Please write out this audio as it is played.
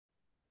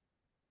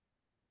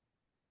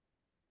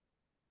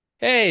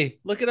Hey,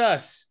 look at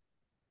us.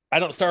 I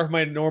don't start with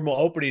my normal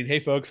opening,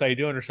 hey folks, how you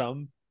doing or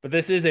something. But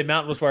this is a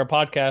Mountain West Wire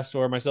podcast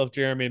where myself,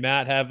 Jeremy, and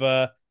Matt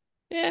have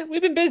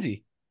we've been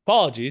busy.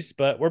 Apologies,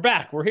 but we're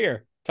back. We're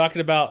here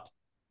talking about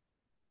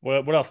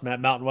what else, Matt?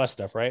 Mountain West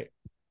stuff, right?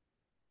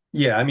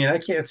 Yeah, I mean, I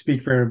can't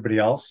speak for everybody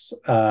else.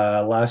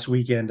 Last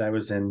weekend, I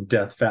was in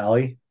Death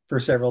Valley for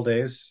several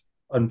days,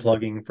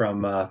 unplugging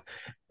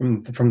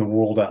from the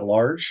world at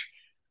large.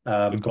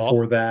 Good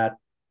Before call. that,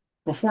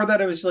 before that,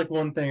 it was like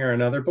one thing or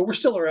another. But we're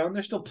still around.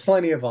 There's still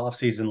plenty of off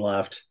season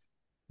left.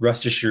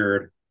 Rest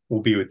assured,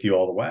 we'll be with you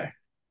all the way.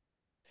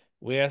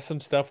 We have some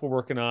stuff we're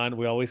working on.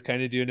 We always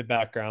kind of do in the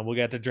background. We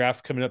got the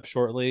draft coming up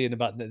shortly in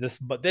about this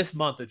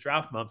month, the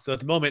draft month. So at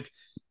the moment,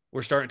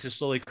 we're starting to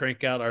slowly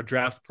crank out our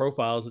draft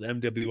profiles at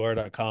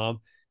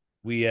mwr.com.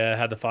 We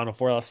had the Final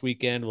Four last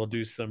weekend. We'll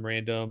do some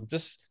random,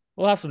 just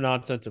we'll have some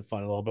nonsense and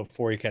fun a little bit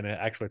before we kind of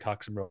actually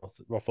talk some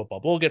real football.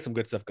 But we'll get some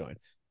good stuff going.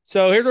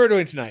 So here's what we're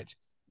doing tonight.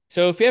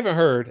 So if you haven't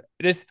heard,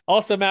 it is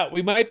also Matt.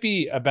 We might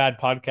be a bad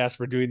podcast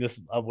for doing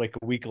this like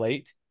a week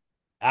late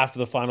after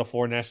the Final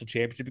Four national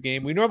championship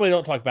game. We normally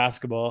don't talk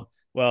basketball.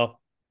 Well,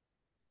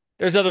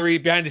 there's other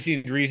behind the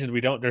scenes reasons we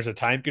don't. There's a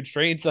time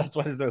constraint, so that's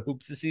why there's no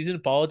hoops this season.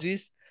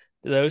 Apologies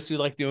to those who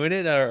like doing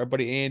it. Our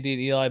buddy Andy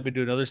and Eli have been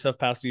doing other stuff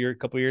past year,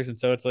 couple years, and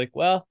so it's like,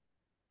 well,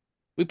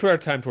 we put our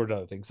time towards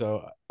other things.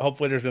 So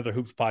hopefully, there's another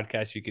hoops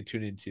podcast you can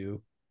tune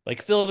into,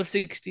 like Phil of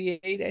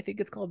 68, I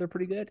think it's called. They're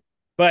pretty good.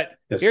 But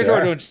Yes, here's they what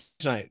we're are. doing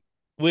tonight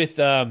with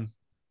San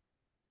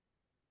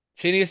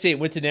Diego State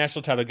went to the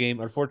national title game.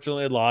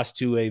 Unfortunately, lost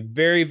to a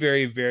very,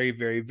 very, very,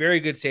 very, very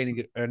good San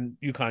Diego and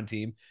UConn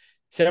team,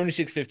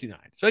 76-59.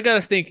 So I got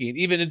us thinking,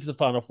 even into the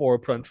Final Four,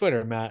 put on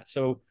Twitter, Matt.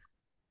 So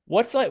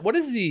what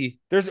is the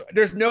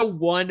there's no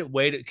one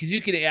way to, because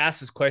you can ask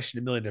this question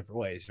a million different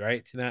ways,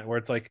 right? To Matt, where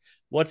it's like,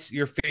 what's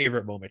your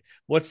favorite moment?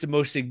 What's the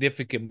most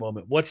significant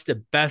moment? What's the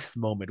best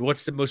moment?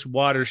 What's the most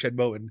watershed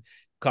moment in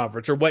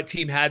conference? Or what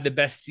team had the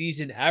best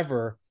season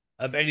ever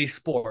of any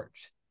sport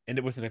and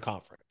within a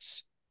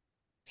conference?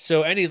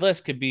 So any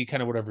list could be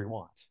kind of whatever you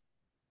want.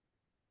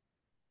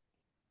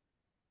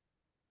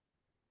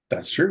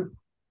 That's true.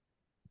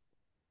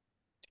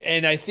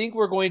 And I think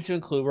we're going to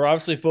include, we're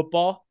obviously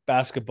football,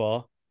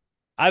 basketball.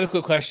 I have a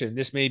quick question.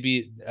 This may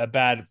be a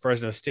bad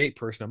Fresno State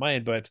person on my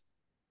end, but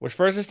was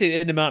Fresno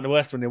State in the Mountain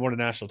West when they won a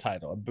national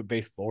title in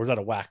baseball? Or was that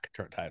a whack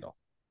turn title?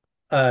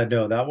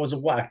 No, that was a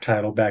WAC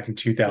title back in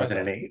That's what I thought.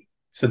 2008.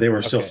 So they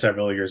were still Okay.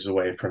 several years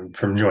away from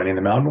joining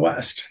the Mountain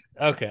West.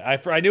 Okay.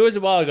 I knew it was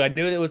a while ago. I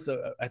knew it was,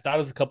 I thought it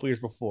was a couple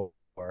years before.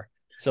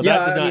 So Yeah,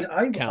 that does I mean, not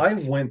I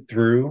count. went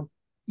through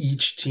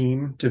each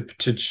team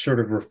to sort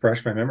of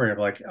refresh my memory of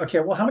like, okay,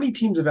 well, how many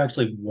teams have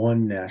actually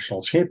won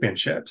national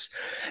championships?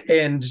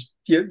 And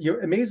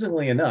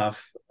amazingly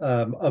enough,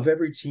 of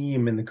every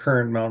team in the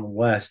current Mountain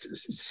West,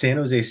 San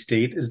Jose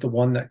State is the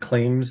one that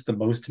claims the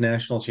most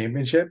national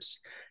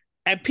championships.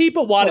 And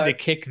people wanted to But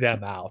kick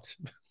them out.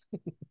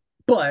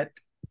 but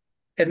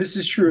and this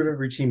is true of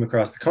every team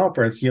across the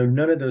conference,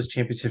 none of those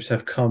championships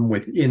have come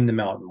within the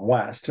Mountain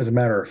West. As a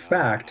matter of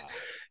fact,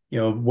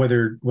 Ah.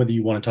 whether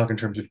you want to talk in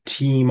terms of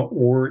team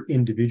or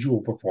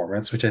individual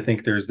performance, which I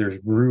think there's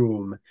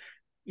room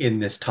in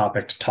this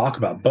topic to talk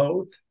about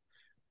both.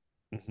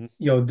 Mhm.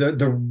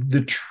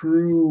 The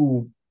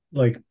true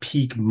like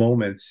peak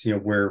moments,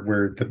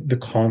 where the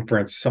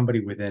conference, somebody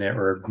within it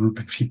or a group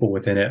of people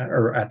within it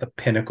are at the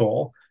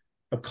pinnacle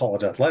of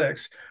college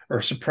athletics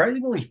are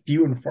surprisingly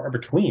few and far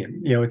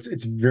between.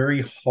 It's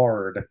very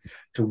hard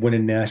to win a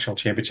national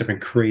championship and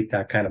create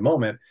that kind of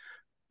moment.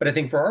 But I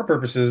think for our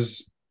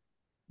purposes,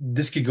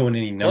 this could go in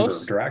any number of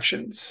Close.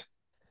 directions.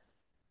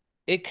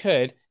 It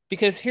could,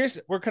 because here's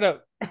we're kind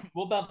of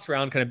we'll bounce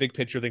around kind of big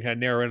picture, then kind of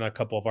narrow in a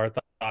couple of our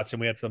thoughts, and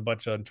we had some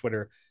bunch on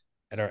Twitter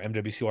at our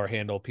MWCR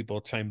handle.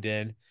 People chimed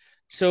in.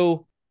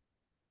 So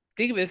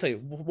think of it this like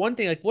one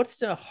thing, like what's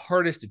the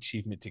hardest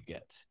achievement to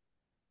get?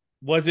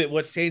 Was it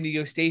what San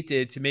Diego State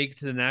did to make it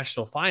to the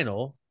national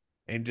final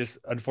and just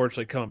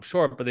unfortunately come up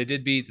short? But they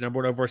did beat the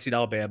number one overseed seed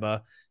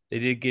Alabama. They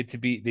did get to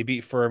beat they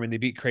beat Furman, they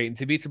beat Creighton,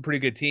 to beat some pretty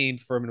good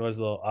teams. Furman was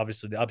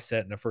obviously the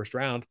upset in the first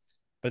round,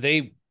 but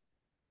they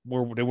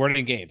weren't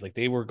in games. Like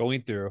they were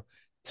going through.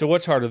 So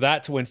what's harder,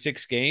 that to win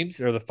 6 games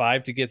or the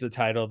 5 to get the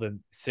title,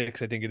 than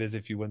 6, I think it is,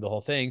 if you win the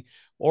whole thing?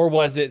 Or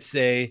was it,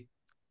 say,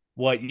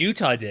 what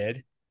Utah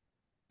did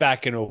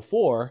back in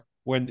 '04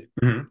 when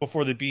Mhm.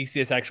 before the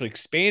BCS actually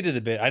expanded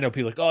a bit? I know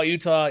people like, oh,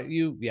 Utah,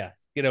 yeah,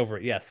 get over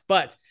it. Yes.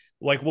 But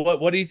like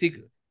what do you think?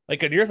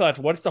 Like in your thoughts,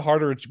 what is the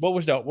harder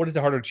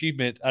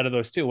achievement out of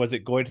those two? Was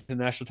it going to the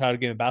national title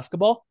game in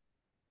basketball,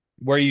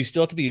 where you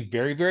still have to be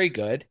very, very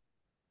good?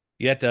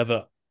 You have to have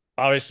a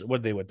obviously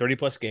what they win 30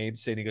 plus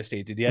games. San Diego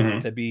State did. You have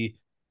Mhm. to be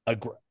a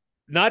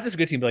not just a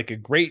good team, but like a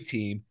great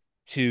team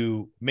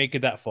to make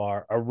it that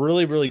far. A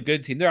really, really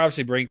good team. They're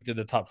obviously ranked in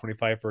the top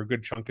 25 for a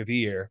good chunk of the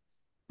year.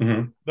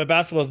 Mhm. But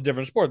basketball is a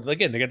different sport.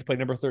 Again, they got to play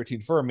number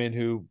 13 Furman,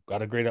 who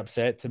got a great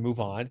upset to move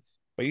on.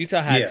 But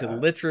Utah had to Yeah. I-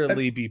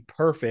 literally be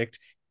perfect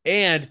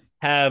and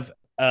have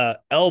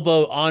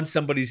elbow on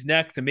somebody's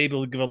neck to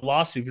maybe give a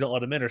lawsuit if you don't let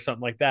them in or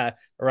something like that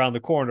around the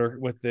corner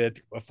with the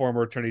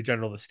former Attorney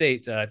General of the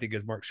state. I think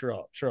is Mark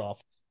Sherloff.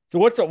 So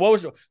what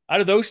was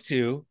out of those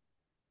two?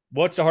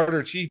 What's a harder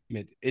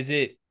achievement? Is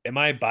it? Am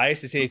I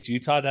biased to say it's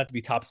Utah to have to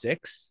be top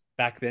six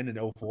back then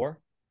in 04?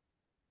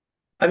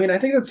 I mean, I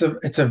think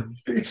it's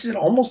an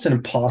almost an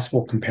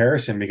impossible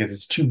comparison because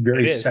it's two It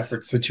very is.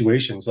 separate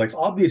situations. Like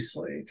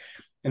obviously,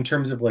 in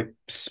terms of like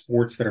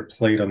sports that are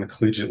played on the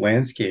collegiate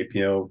landscape,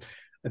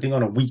 I think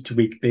on a week to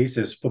week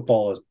basis,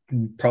 football is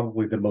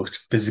probably the most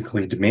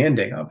physically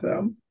demanding of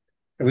them,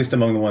 at least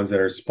among the ones that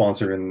are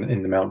sponsored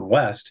in the Mountain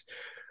West.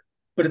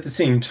 But at the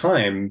same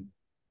time,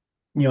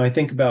 I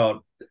think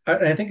about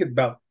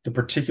the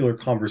particular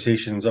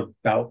conversations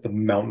about the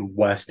Mountain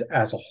West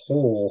as a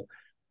whole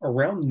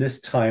around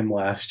this time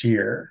last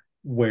year,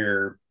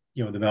 where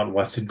the Mountain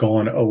West had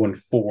gone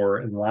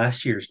 0-4 in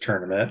last year's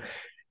tournament,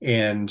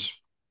 and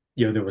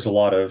there was a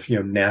lot of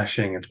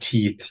gnashing of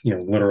teeth,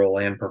 literal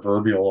and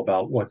proverbial,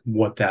 about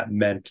what that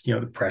meant,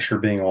 the pressure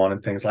being on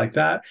and things like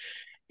that.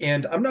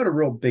 And I'm not a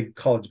real big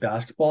college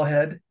basketball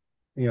head,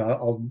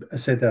 I'll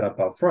say that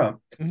up front,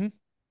 Mm-hmm.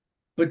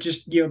 but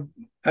just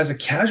as a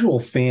casual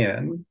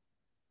fan,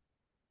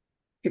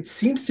 it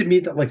seems to me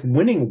that like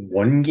winning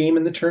one game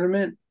in the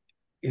tournament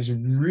is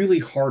really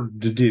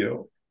hard to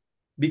do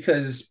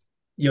because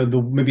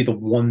the maybe the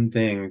one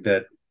thing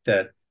that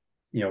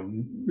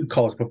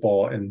college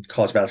football and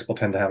college basketball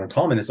tend to have in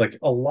common is like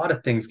a lot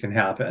of things can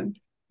happen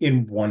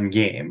in one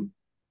game.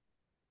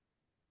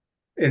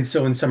 And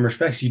so in some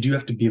respects you do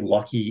have to be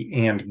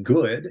lucky and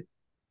good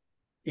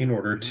in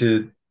order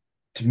Mm-hmm.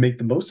 to make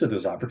the most of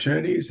those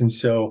opportunities. And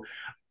so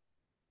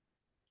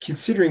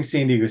considering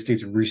San Diego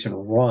State's recent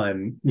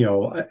run,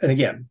 and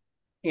again,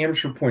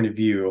 amateur point of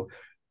view,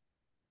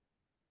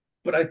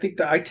 but I think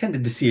that I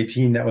tended to see a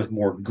team that was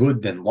more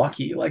good than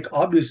lucky. Like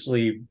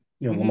obviously,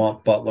 Mm-hmm.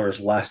 Lamont Butler's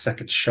last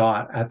second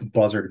shot at the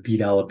buzzer to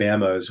beat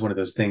alabama is one of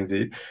those things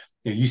that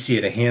you see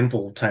it a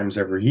handful of times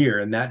every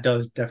year, and that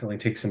does definitely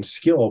take some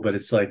skill. But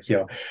it's like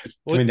Well,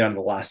 coming down to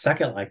the last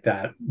second like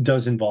that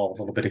does involve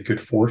a little bit of good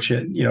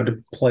fortune.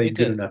 To play it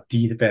good does. enough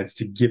defense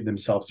to give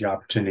themselves the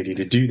opportunity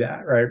to do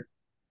that, right?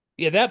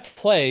 Yeah, that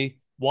play.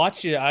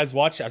 Watch it. I was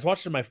watching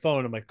on my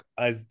phone. I'm like,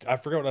 I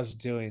forgot what I was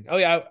doing. Oh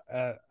yeah,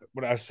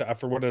 what I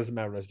for what doesn't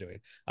matter what I was doing.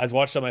 I was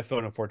watching on my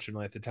phone,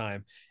 unfortunately, at the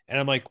time, and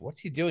I'm like, what's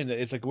he doing?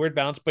 It's like a weird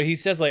bounce, but he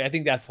says like I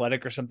think the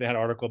Athletic or something had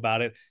an article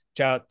about it.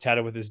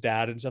 Chatted with his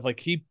dad and stuff. Like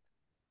he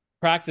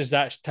practiced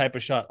that type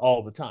of shot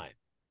all the time,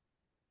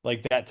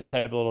 like that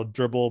type of little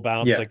dribble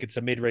bounce. Yeah. Like it's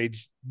a mid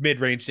range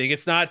thing.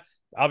 It's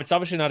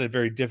obviously not a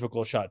very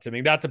difficult shot to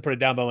me. Not to put it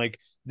down, but like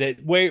the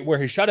way where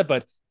he shot it,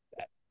 but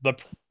the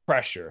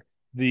pressure,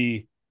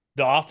 the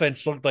the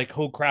offense looked like,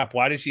 oh crap,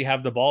 why does he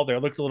have the ball there?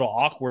 It looked a little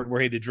awkward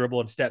where he had to dribble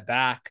and step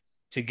back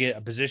to get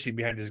a position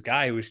behind his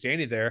guy who was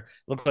standing there. It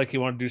looked like he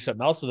wanted to do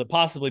something else with it,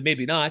 possibly,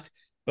 maybe not,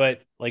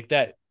 but like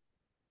that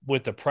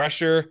with the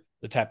pressure,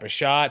 the type of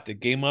shot, the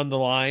game on the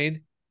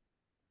line.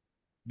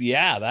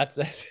 Yeah,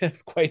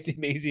 that's quite the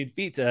amazing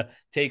feat to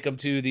take them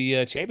to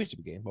the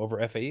championship game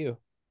over FAU.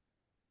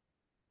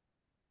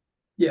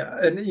 Yeah,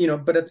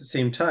 and but at the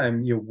same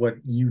time, what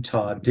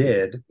Utah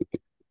did,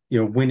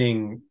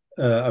 winning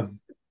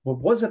what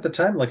was at the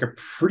time like a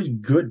pretty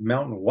good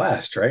Mountain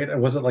West, right? It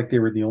wasn't like they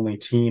were the only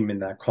team in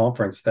that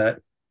conference that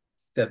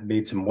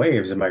made some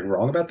waves. Am I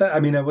wrong about that? I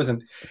mean, I was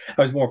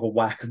more of a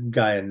whack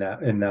guy in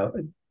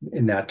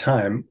that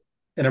time.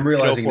 And I'm In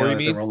realizing 04, now you that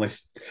mean?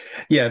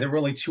 there were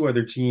only two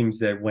other teams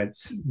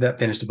that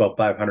finished above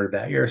 500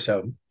 that year.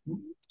 So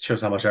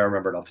shows how much I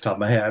remembered off the top of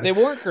my head. They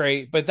weren't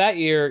great, but that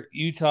year,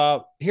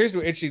 Utah, here's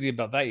what interesting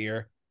about that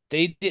year.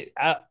 They did,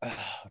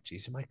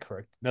 geez, am I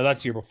correct? No,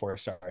 that's the year before.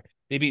 Sorry.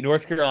 They beat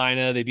North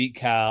Carolina. They beat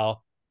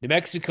Cal. New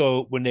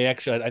Mexico, when they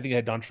actually, I think,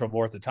 had Dontrell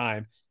Moore at the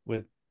time.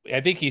 With,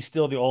 I think he's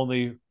still the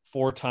only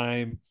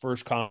only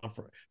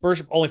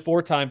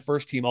four-time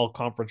first team all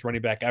conference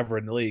running back ever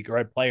in the league, or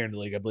a player in the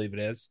league, I believe it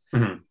is.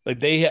 Mhm. Like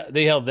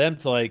they held them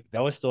to like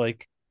that was still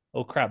like,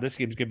 oh crap, this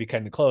game's gonna be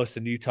kind of close,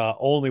 and Utah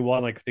only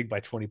won like I think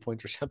by 20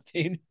 points or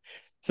something,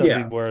 something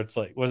Yeah. where it's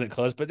like wasn't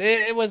close, but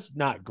it was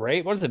not great.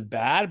 It wasn't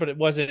bad, but it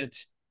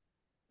wasn't.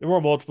 There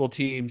were multiple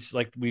teams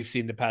like we've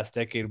seen in the past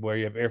decade where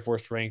you have Air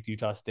Force ranked,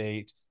 Utah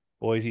State,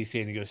 Boise,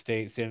 San Diego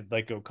State,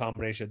 like a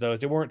combination of those.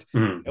 They weren't.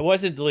 Mhm. It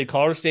wasn't the league.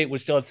 Colorado State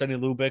was still at Sonny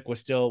Lubick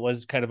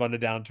was kind of on the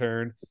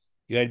downturn.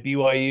 You had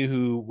BYU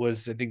who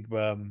was I think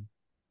was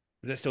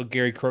that still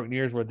Gary Croton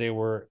years where they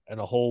were in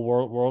a whole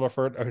world of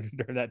hurt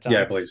during that Yeah, I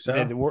time? believe And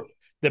then so.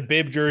 the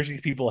bib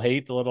jerseys people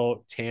hate, the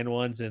little tan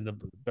ones and the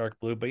dark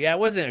blue. But yeah, it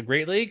wasn't a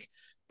great league.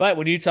 But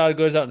when Utah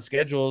goes out and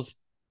schedules,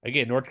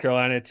 again, North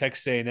Carolina,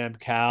 Texas A&M,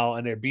 Cal,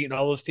 and they're beating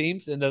all those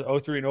teams in the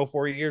 03 and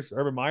 04 years,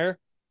 Urban Meyer,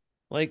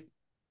 like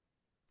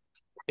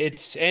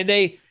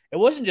it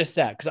wasn't just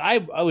that because I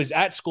was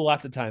at school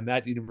at the time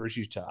at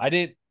University of Utah.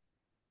 I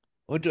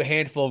went to a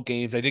handful of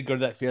games. I did go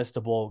to that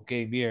Fiesta Bowl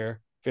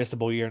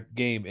year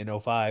game in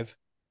 05,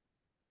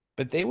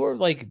 but they were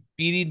like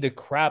beating the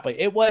crap. Like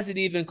it wasn't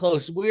even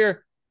close.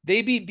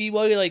 they beat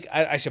BYU. Like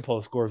I should pull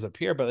the scores up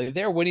here, but like,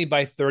 they're winning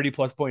by 30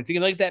 plus points.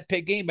 Again, like that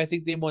Pitt game, I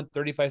think they won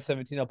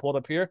 35-17. I'll pull it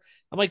up here.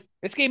 I'm like,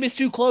 this game is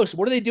too close.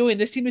 What are they doing?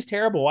 This team is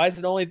terrible. Why is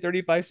it only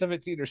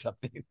 35-17 or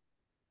something?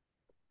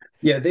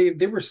 Yeah, they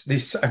were they.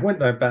 I went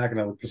back and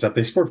I looked this up.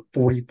 They scored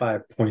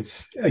 45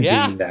 points a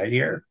Yeah, game that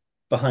year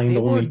behind they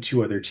only were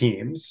two other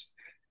teams.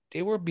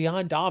 they were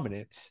beyond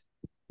dominant.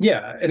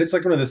 Yeah, and it's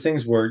like one of those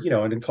things where,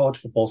 and in college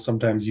football,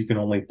 sometimes you can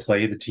only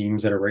play the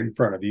teams that are right in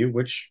front of you,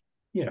 which,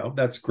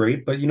 that's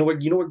great. But you know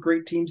what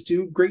great teams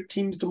do? Great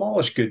teams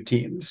demolish good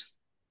teams.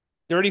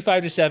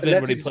 35-7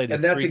 when they played a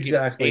And that's freaking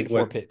exactly 8-4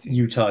 what Pitt team.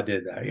 Utah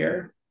did that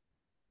year.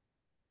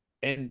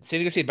 And San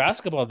Diego State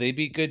basketball, they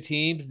beat good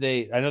teams.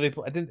 I know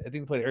I think they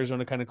played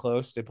Arizona kind of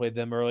close. They played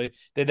them early.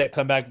 They had that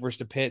comeback versus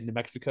the Pitt in New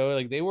Mexico.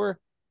 Like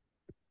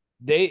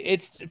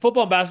it's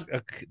football and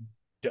basketball.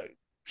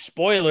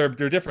 Spoiler,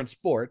 they're different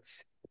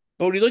sports.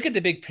 But when you look at the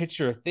big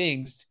picture of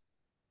things,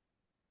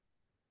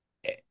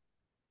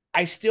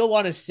 I still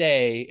want to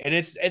say, and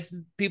it's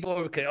people,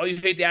 okay, oh, you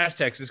hate the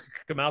Aztecs, it's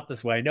come out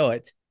this way. I know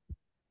it.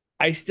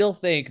 I still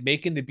think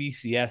making the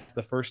BCS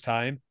the first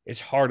time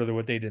is harder than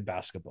what they did in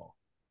basketball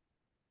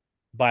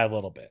by a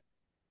little bit.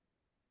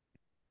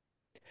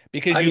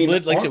 Because I mean,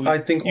 like I said, I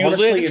think you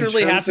honestly,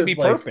 literally have to be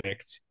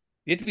perfect.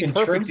 You have to be in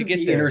perfect terms to of get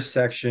the there.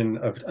 intersection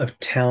of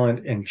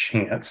talent and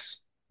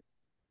chance,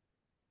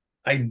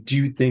 I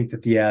do think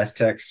that the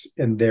Aztecs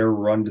and their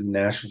run to the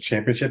national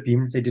championship,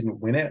 even if they didn't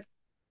win it,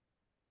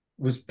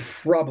 was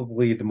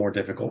probably the more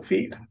difficult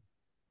feat.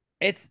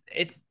 It's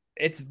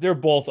they're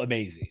both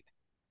amazing.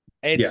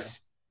 Yeah. It's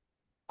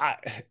I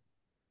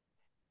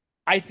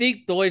I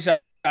think the ways I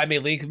may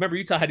lean, because remember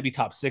Utah had to be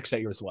top 6 that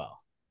year as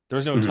well. There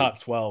was no Mhm. top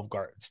 12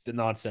 guards. The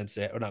nonsense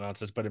or not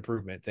nonsense, but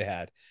improvement they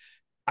had.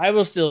 I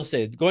will still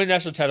say going to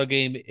national title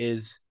game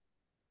is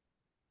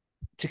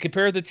to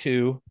compare the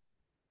two.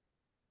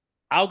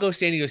 I'll go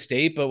San Diego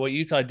State, but what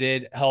Utah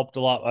did helped a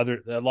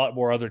lot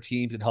more other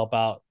teams and help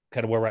out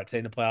kind of where we're at today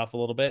in the playoff a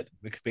little bit,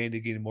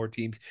 expanding, getting more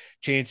teams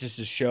chances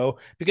to show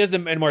because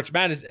the in March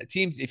Madness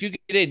teams, if you get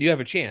in, you have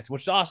a chance,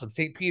 which is awesome.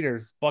 St.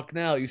 Peter's,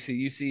 Bucknell, you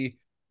see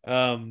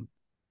um,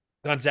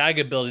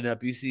 Gonzaga building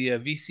up, you see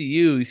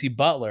VCU, you see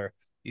Butler,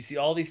 you see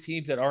all these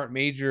teams that aren't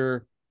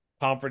major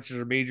conferences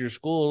or major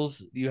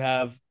schools. You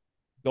have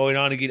going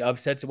on to get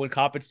upsets. And when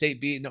Coppin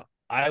State beat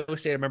Iowa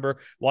State, I remember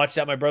watched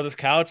at my brother's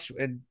couch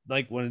and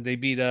like when they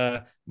beat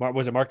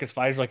was it Marcus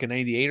Pfizer like a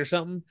 98 or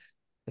something.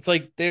 It's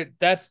like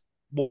that's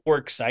more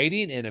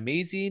exciting and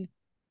amazing.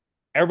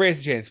 Everybody has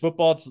a chance.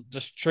 Football, it's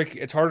just tricky.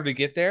 It's harder to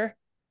get there,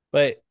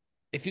 but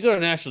if you go to a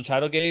national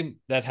title game,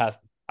 I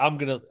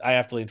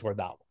have to lean toward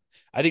that one.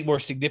 I think more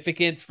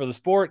significance for the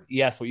sport.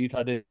 Yes, what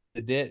Utah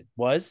did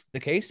was the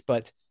case,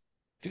 but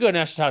if you go to a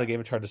national title game,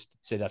 it's hard to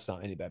say that's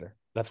not any better.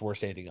 That's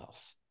worse than anything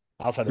else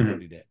outside of what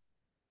Mhm. he did.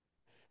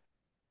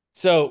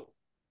 So,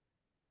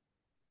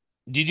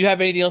 did you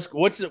have anything else?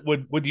 Would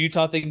the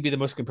Utah thing be the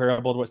most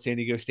comparable to what San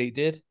Diego State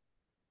did,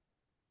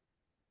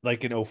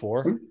 like in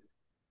 04?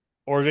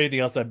 Or is there anything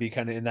else that'd be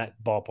kind of in that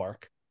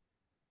ballpark?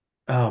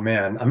 Oh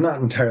man, I'm not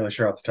entirely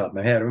sure off the top of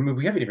my head. I mean,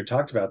 we haven't even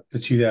talked about the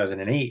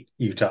 2008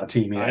 Utah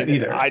team yet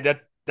either.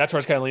 That's where I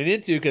was kind of leaning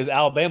into because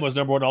Alabama was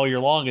number one all year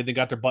long and they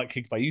got their butt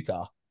kicked by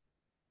Utah.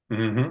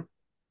 Hmm.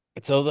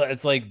 And so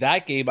it's like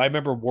that game. I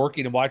remember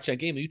working and watching that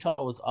game.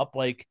 Utah was up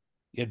like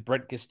you had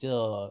Brent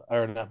Castile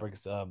or not Brent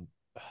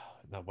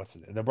no, what's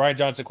it? The Brian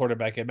Johnson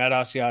quarterback and Matt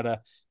Asiata.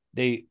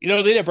 They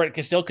did Brent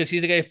Castile because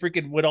he's the guy who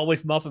freaking would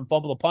always muff and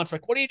fumble the punch.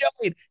 Like, what are you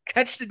doing?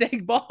 Catch the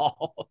dang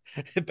ball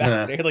back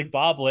Uh, there, like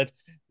boblet.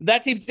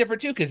 That team's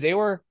different too because they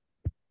were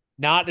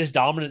not as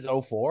dominant as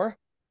 04,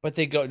 but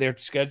their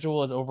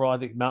schedule is overall. I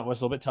think Mountain was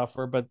a little bit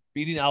tougher, but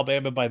beating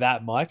Alabama by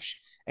that much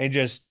and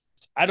just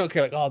I don't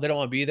care. Like, oh, they don't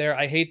want to be there.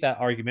 I hate that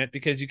argument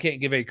because you can't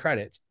give any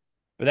credit.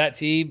 But that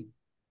team,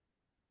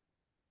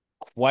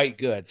 quite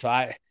good.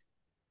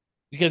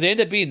 Because they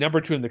end up being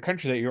number 2 in the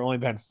country that you're only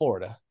behind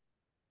Florida.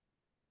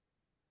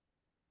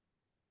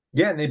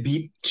 yeah, and they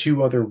beat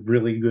two other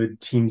really good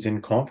teams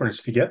in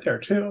conference to get there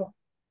too.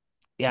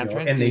 Yeah, I'm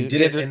trying to And they see.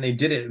 did Yeah, it, and they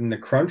did it in the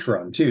crunch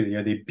run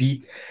too. They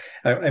beat.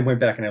 I went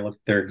back and I looked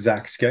at their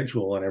exact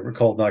schedule, and I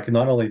recalled not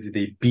only did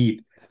they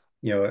beat,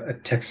 a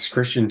Texas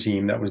Christian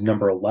team that was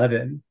number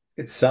 11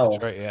 that's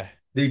itself, right. Yeah.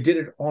 they did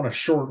it on a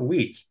short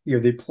week.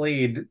 They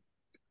played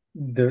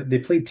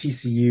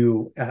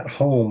TCU at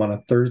home on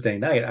a Thursday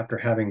night after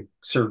having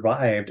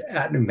survived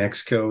at New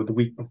Mexico the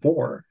week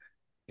before,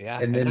 Yeah.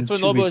 and And that's then when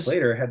 2 weeks Lobos,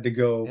 later had to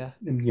go yeah.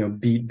 and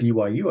beat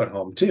BYU at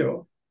home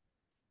too.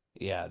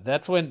 Yeah.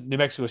 That's when New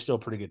Mexico was still a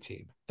pretty good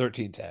team,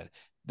 13-10.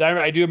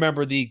 I do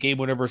remember the game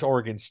winner versus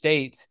Oregon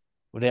State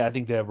when I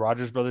think the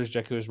Rogers brothers,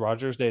 Jacquez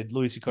Rogers, they had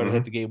Louis Dakota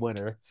hit Mhm. the game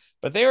winner.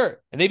 But they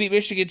beat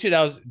Michigan too.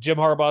 That was Jim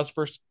Harbaugh's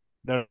first.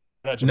 No,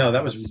 not Jim No,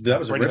 that Harbaugh. was That's that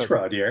was a Brady rich Hook.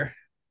 rod year.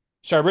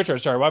 Sorry, Richard.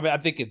 Sorry,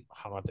 I'm thinking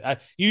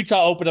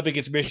Utah opened up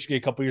against Michigan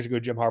a couple years ago.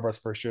 Jim Harbaugh's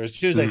first year. As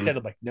soon as I said, Mhm.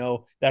 I'm like,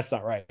 no, that's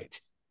not right.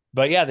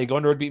 But yeah, they go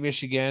on the road beat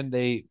Michigan.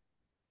 They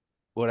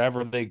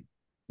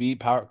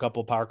beat a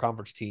couple power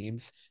conference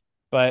teams.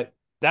 But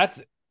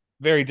that's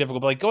very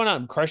difficult. But like going out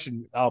and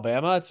crushing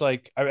Alabama, it's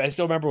like I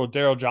still remember with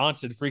Daryl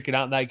Johnson freaking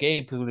out in that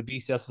game because when the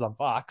BCS was on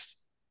Fox.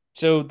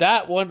 So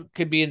that one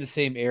could be in the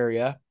same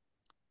area.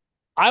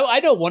 I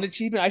know one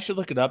achievement. I should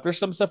look it up. There's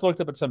some stuff I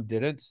looked up and some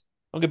didn't.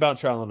 I'm gonna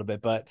bounce around a little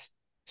bit, but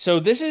so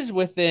this is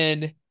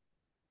within.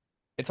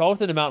 It's all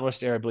within the Mountain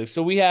West area, I believe.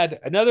 So we had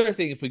another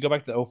thing. If we go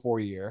back to the '04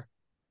 year,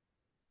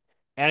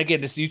 and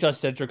again, this Utah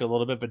centric a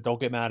little bit, but don't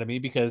get mad at me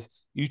because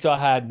Utah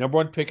had number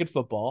one pick in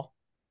football,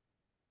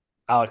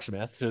 Alex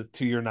Smith,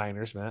 to your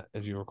Niners, Matt,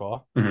 as you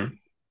recall. Mhm.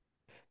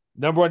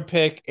 Number one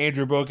pick,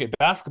 Andrew Bogut,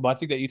 basketball. I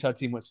think that Utah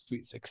team went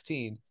Sweet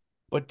 16.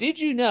 But did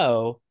you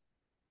know?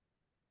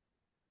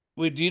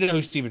 Do you know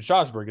who Steven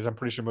Strasburg is? I'm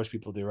pretty sure most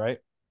people do, right?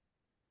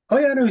 Oh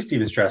yeah, I know who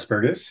Steven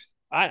Strasburg is.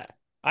 I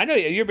I know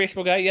you're a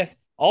baseball guy. Yes.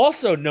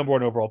 Also, number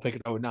one overall pick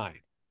in '09.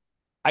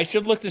 I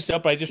should look this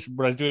up. When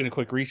I was doing a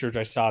quick research,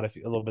 I saw it a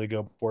little bit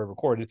ago before I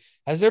recorded.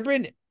 Has there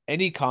been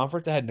any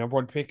conference that had number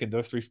one pick in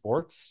those three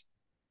sports?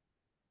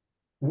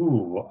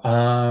 Ooh,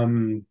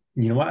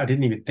 you know what? I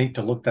didn't even think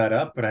to look that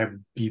up, but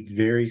I'd be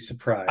very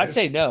I'd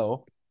say surprised.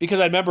 no because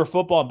I remember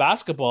football and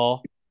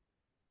basketball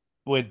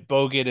with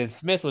Bogut and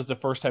Smith was the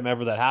first time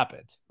ever that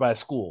happened by a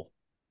school,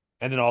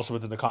 and then also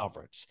within the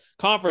conference.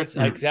 Conference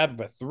like Mhm. happened,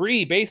 but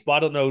three baseball. I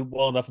don't know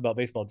well enough about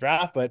baseball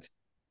draft, but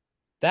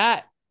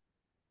that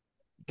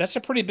that's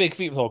a pretty big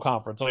feat for the whole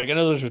conference. Like I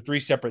know those are three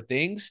separate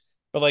things,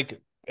 but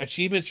like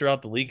achievements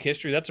throughout the league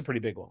history, that's a pretty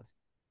big one.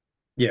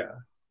 Yeah.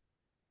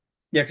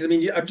 Yeah, because I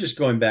mean, I'm just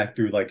going back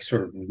through like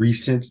sort of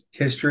recent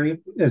history,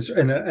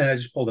 and I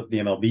just pulled up the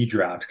MLB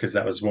draft because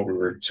that was what we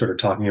were sort of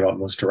talking about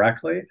most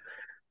directly.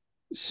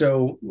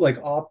 So, like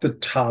off the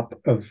top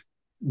of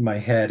my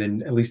head,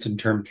 and at least in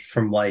terms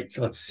from like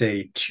let's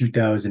say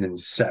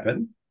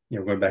 2007,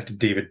 going back to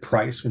David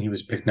Price when he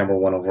was picked number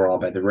one overall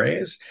by the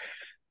Rays.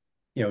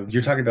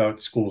 You're talking about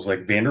schools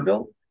like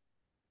Vanderbilt,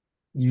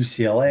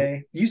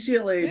 UCLA.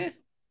 UCLA, Eh,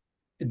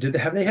 did they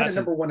have they had a that's a,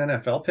 number one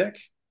NFL pick?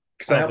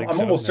 Because I don't think I'm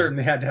so. almost No, certain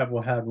they had to have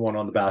had one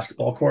on the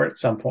basketball court at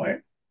some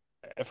point.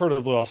 I've heard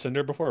of Lou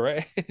Alcindor before,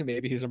 right?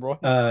 Maybe he's number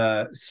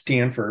one.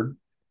 Stanford,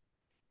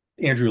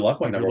 Andrew Luck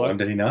went Andrew number one, Luck,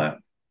 did he not?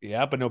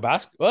 yeah, but no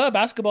basketball. Well,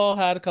 basketball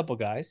had a couple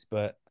guys,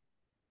 but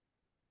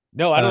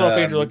no, I don't know if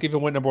Andrew Luck Um,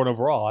 even went number one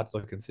overall. I have to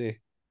look and see.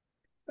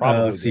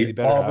 Probably let's did. see, He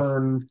better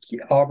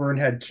have. Auburn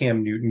had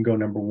Cam Newton go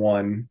number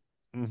one.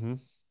 Mm-hmm.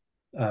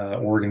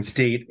 Oregon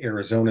State,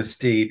 Arizona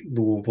State,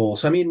 Louisville.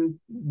 So I mean,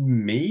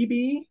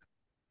 maybe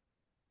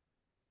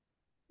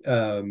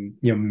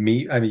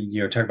me. I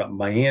mean, talk about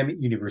Miami,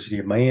 University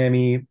of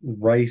Miami,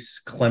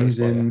 Rice, Baseball,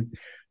 yeah. Clemson.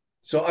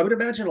 So I would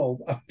imagine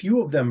a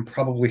few of them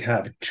probably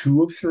have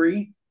two of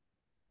three,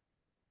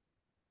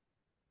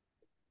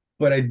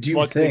 but I do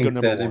Luck did go think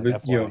number that it one.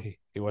 would, FYI,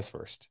 he was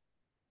first.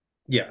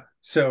 yeah.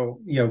 So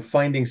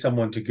finding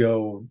someone to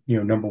go,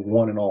 number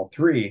one in all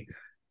three,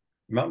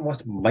 Mountain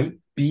West might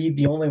be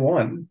the only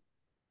one.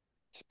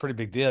 It's a pretty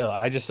big deal.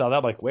 I just saw that.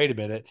 I'm like, wait a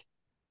minute,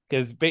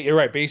 because you're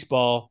right.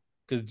 Baseball,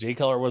 because Jay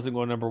Cutler wasn't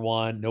going number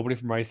one. Nobody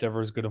from Rice ever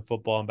is good in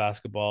football and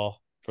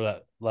basketball for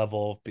that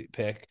level of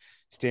pick.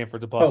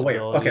 Stanford's a Oh wait,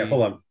 okay,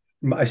 hold possibility.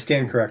 on. I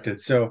stand Ooh. corrected.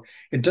 So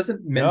it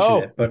doesn't mention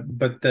it, No.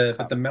 but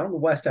the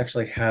Mountain West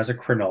actually has a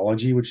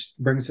chronology which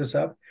brings this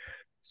up.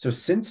 So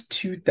since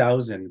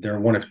 2000, they're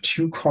one of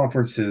two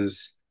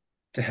conferences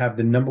to have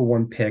the number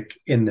one pick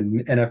in the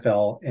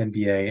NFL,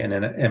 NBA, and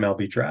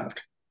MLB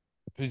draft.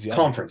 Who's the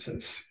other?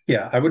 Conferences.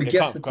 Yeah, I would Yeah,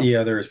 guess that the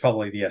other is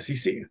probably the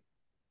SEC.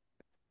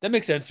 that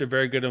makes sense. They're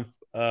very good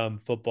in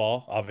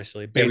football,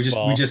 obviously. Yeah, we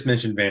Baseball, just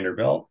mentioned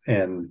Vanderbilt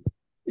and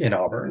in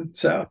Auburn.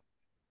 So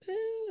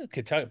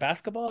Kentucky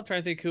basketball. I'm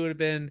trying to think who would have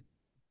been.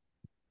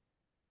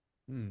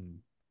 Hmm.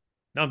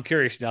 Now I'm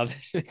curious. Now that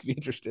make me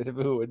interested in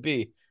who it would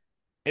be.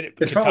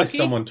 it's probably Kentucky?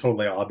 someone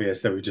totally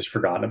obvious that we've just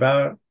forgotten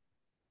about.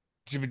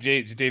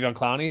 Davion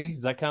Clowney.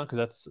 Does that count? Because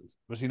that's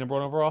was he number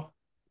one overall?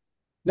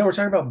 No, we're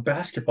talking about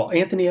basketball.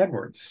 Anthony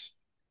Edwards,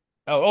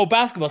 Oh,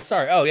 basketball.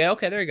 Sorry. Oh, yeah.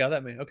 Okay, there you go.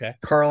 That may okay.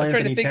 Carl I was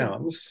trying to Anthony think of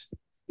Towns,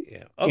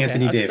 yeah. Okay,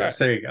 Anthony I sorry. Davis.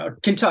 There you go.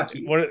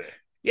 Kentucky. What?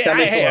 Yeah. That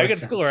makes a Hey, lot I of get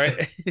to school sense.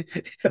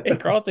 right. Hey,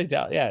 Carl, think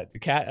down. Yeah, the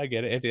cat. I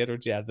get it. Anthony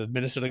Edwards. Yeah, the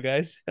Minnesota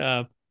guys.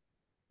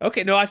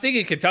 Okay. No, I was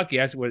thinking Kentucky.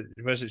 I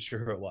wasn't sure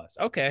who it was.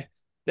 Okay.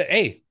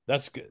 Hey,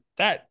 that's good.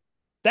 That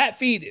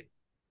feed.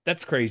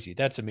 That's crazy.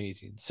 That's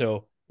amazing.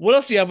 So, what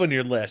else do you have on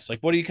your list? Like,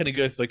 what do you kind of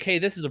go through? Like, hey,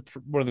 this is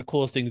one of the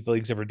coolest things the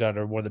league's ever done,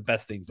 or one of the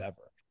best things ever.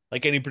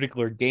 Like any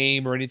particular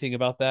game or anything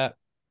about that?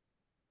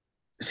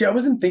 See, I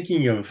wasn't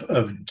thinking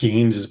of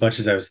games as much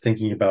as I was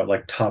thinking about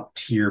like top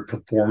tier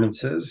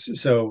performances.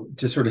 So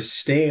to sort of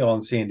stay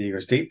on San Diego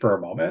State for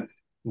a moment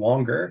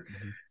longer,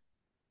 Mhm.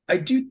 I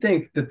do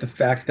think that the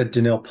fact that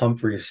Donnell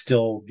Pumphrey is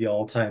still the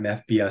all-time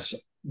FBS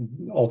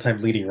all-time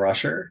leading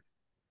rusher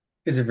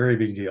is a very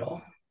big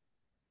deal.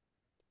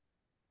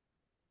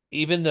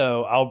 Even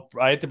though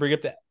I have to bring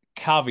up the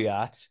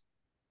caveat,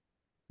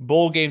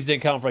 bowl games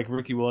didn't count for like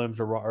Ricky Williams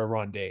or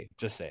Ron Day.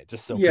 Just say it,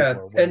 just so people Yeah,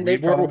 are aware. and they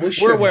probably We're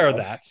should aware of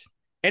have. that.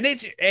 And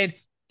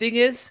thing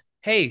is,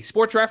 hey,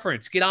 Sports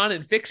Reference, get on it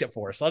and fix it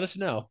for us. Let us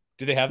know.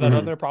 Do they have that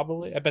on Mhm. there?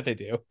 Probably. I bet they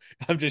do.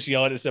 I'm just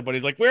yelling at somebody.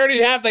 He's like, we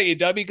already have that, you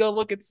dummy. Go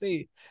look and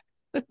see.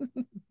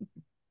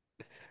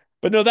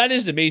 But no, that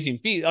is an amazing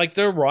feat. Like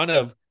their run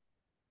of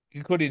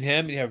including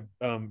him, you have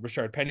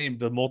Richard Penny,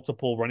 the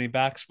multiple running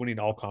backs winning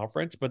all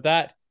conference. But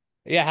that,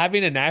 yeah,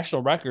 having a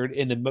national record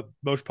in the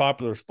most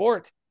popular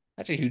sport,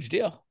 that's a huge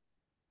deal.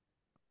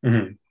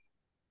 Mhm.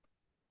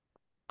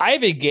 I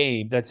have a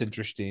game that's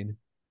interesting.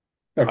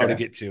 I want to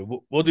Okay. get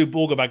to. We'll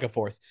go back and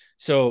forth.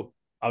 So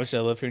obviously,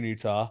 I live here in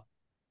Utah.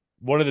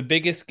 One of the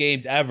biggest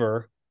games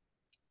ever.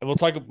 And we'll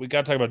talk. We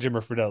got to talk about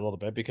Jimmer Fredette a little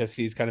bit because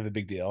he's kind of a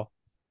big deal.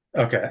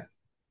 Okay.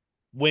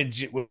 When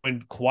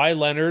Kawhi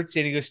Leonard,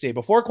 San Diego State,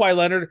 before Kawhi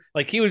Leonard,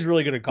 like he was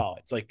really good in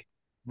college, like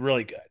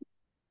really good.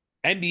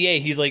 NBA,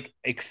 he's like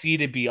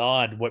exceeded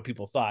beyond what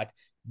people thought.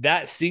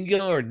 That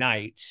singular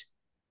night,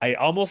 I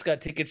almost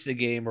got tickets to the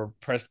game or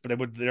pressed, but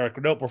they're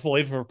like, nope, we're full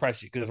even for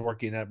press because I was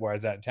working at where I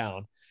was at in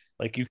town.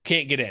 Like you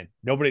can't get in.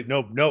 Nobody,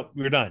 nope,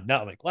 you're done. No,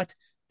 I'm like, what?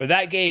 But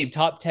that game,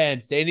 top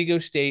 10, San Diego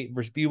State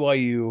versus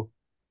BYU.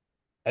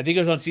 I think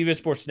it was on CBS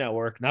Sports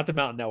Network, not the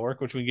Mountain Network,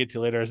 which we can get to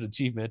later as an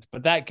achievement.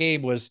 But that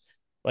game was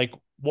like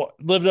what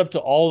lived up to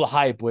all the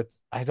hype with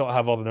I don't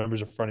have all the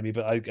numbers in front of me,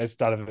 but I just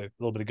thought of it a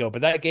little bit ago.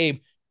 But that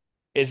game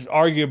is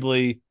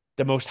arguably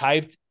the most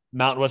hyped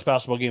Mountain West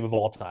basketball game of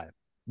all time.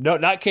 No,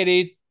 not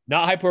kidding,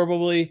 not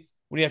hyperbole.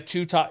 When you have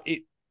two top,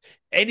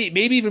 any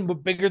maybe even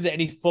bigger than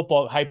any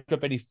football hyped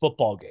up any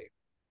football game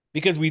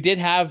because we did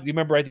have. You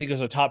remember? I think it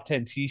was a top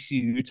 10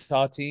 TCU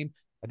Utah team.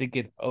 I think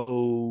in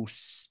oh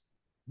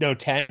no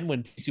 10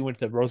 when TCU went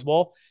to the Rose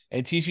Bowl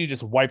and TCU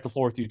just wiped the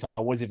floor with Utah.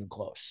 It wasn't even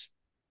close.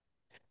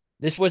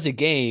 This was a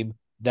game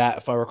that,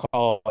 if I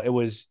recall, it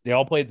was they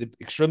all played the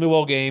extremely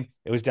well game.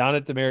 It was down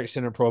at the Marriott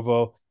Center in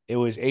Provo. It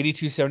was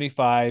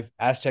 82-75,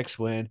 Aztecs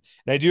win.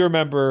 And I do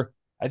remember,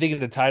 I think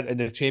in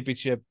the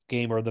championship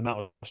game or the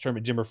Mountain West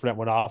tournament, Jimmer Fredette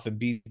went off and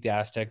beat the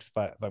Aztecs,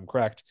 if I'm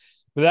correct.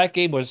 But that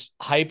game was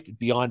hyped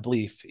beyond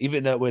belief,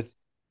 even though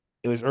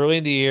it was early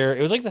in the year.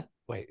 It was like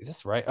wait, is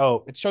this right?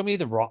 Oh, it's showing me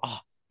the wrong. Oh,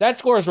 that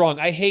score is wrong.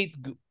 I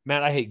hate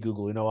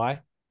Google. You know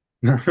why?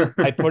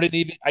 I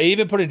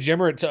even put in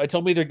Jimmer. It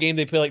told me their game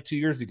they played like 2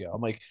 years ago.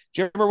 I'm like,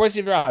 Jimmer, what's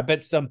even wrong? I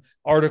bet some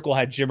article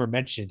had Jimmer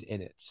mentioned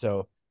in it.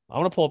 So I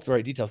want to pull up the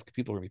right details because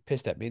people are gonna be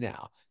pissed at me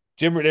now.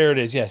 Jimmer, there it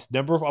is. Yes,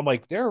 I'm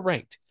like, they're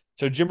ranked.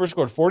 So Jimmer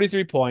scored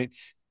 43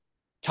 points,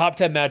 top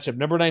 10 matchup,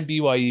 number 9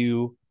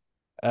 BYU,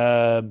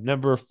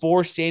 number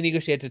 4 San Diego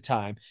State at the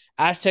time.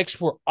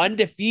 Aztecs were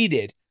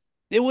undefeated.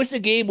 It was the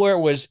game where it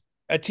was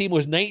a team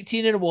was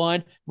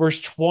 19-1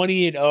 versus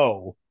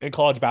 20-0 in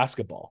college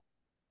basketball.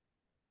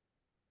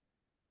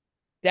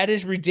 That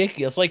is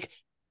ridiculous. Like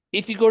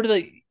if you go to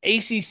the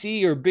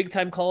ACC or big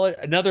time college,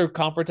 another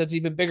conference that's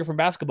even bigger from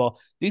basketball,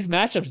 these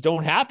matchups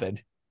don't happen.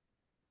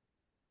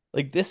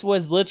 Like this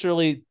was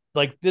literally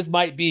like this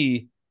might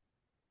be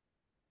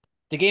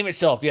the game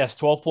itself. Yes,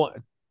 12 point,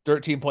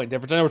 13-point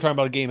difference. I know we're talking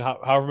about a game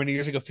however many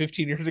years ago,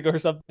 15 years ago or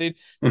something.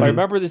 But I Mhm.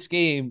 remember this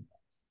game.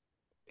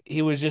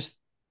 He was just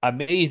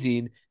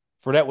amazing.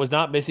 Fournette was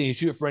not missing. He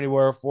shoot from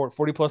anywhere for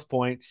 40 plus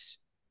points.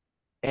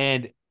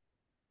 And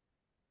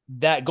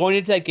that going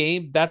into that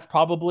game, that's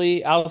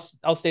probably I'll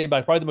stand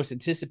by probably the most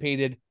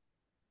anticipated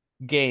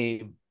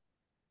game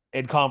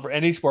in conference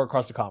any sport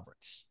across the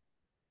conference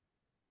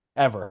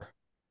ever.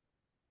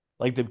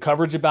 Like the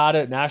coverage about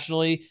it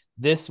nationally,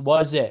 this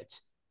was it.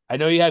 I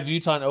know you have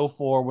Utah in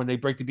 '04 when they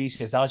break the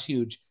BCS. That was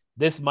huge.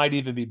 This might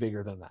even be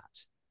bigger than that.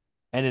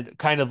 And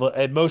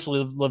it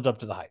mostly lived up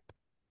to the hype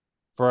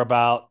for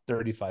about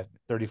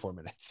 34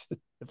 minutes,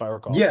 if I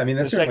recall. Yeah, I mean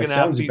that The certainly second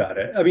half, sounds about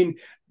it. I mean,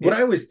 what yeah,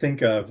 I always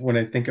think of when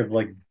I think of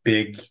like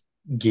big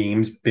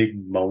games,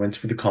 big moments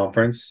for the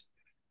conference,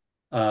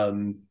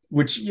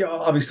 which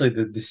obviously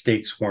the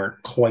stakes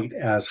weren't quite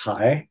as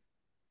high,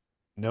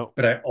 no.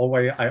 but I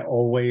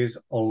always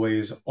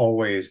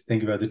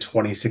think about the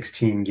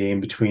 2016 game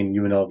between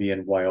UNLV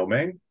and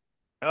Wyoming.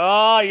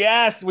 Oh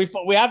yes, we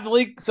have the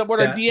link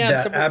somewhere in our That DM.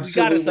 that Somewhere we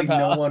got it absolutely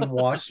no somehow. one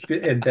watched,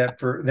 and that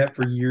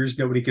for years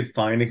nobody could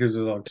find it because it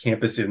was on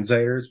Campus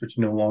Insiders, which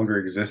no longer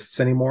exists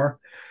anymore.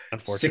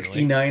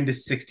 Unfortunately.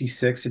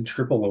 69-66 in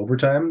triple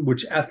overtime,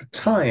 which at the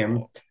time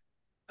Oh,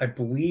 I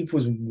believe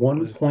was one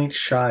was point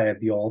shy of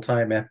the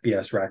all-time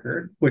FBS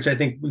record, which I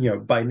think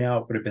by now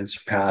it would have been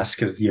surpassed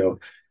because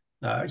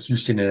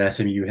Houston and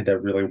SMU had that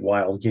really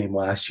wild game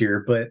last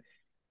year. But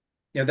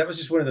that was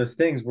just one of those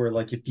things where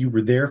like if you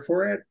were there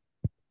for it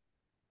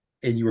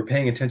and you were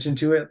paying attention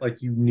to it,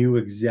 like you knew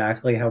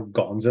exactly how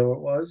gonzo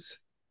it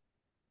was.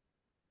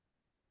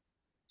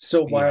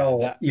 So yeah, while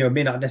that it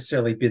may not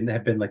necessarily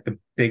have been like the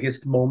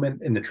biggest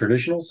moment in the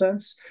traditional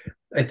sense,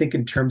 I think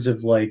in terms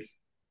of like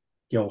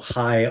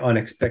high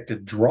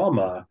unexpected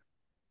drama,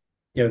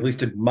 at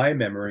least mhm. in my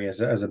memory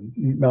as a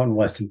Mountain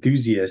West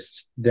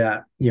enthusiast,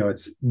 that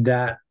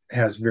that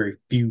has very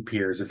few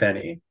peers, if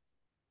any.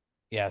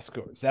 Yeah,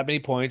 scores that many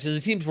points, and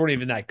the teams weren't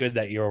even that good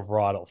that year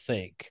overall. I don't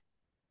think.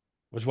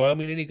 Was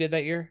Wyoming any good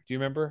that year? Do you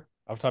remember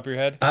off the top of your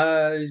head?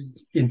 Uh,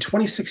 in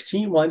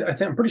 2016, well,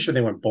 I'm pretty sure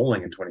they went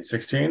bowling in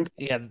 2016.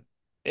 Yeah,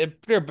 they're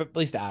at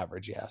least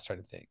average. Yeah, I was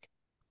trying to think.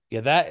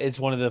 Yeah, that is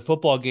one of the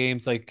football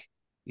games. Like,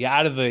 yeah,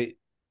 out of the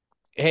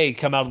hey,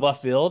 come out of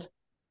left field.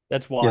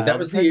 That's Yeah, that wild. I'm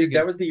was the trying to year. think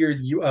That was the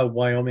year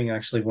Wyoming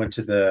actually went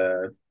to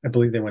the. I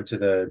believe they went to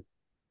the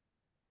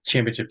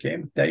championship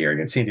game that year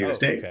against San Diego oh,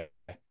 State. okay,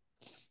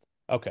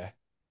 okay.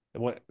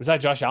 What was that?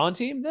 Josh Allen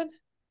team then?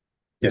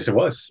 Yes, it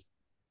was.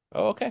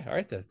 Oh, okay, all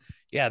right then.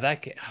 Yeah,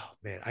 that game. Oh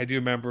man, I do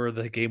remember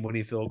the game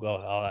winning field goal.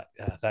 Oh,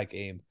 that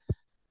game.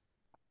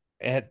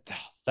 And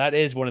that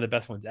is one of the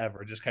best ones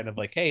ever. Just kind of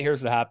like, hey,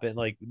 here's what happened.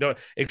 Like, don't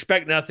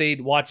expect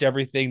nothing, watch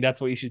everything.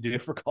 That's what you should do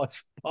for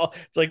college football.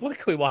 It's like, what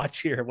can we watch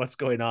here? What's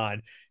going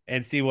on?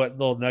 And see what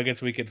little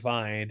nuggets we could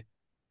find.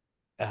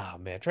 Oh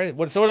man, try to,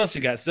 what else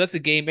you got? So that's a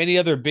game. Any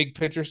other big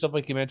picture stuff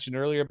like you mentioned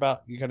earlier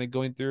about you kind of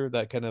going through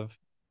that kind of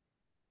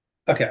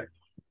Okay,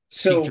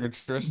 piqued your so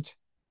interest?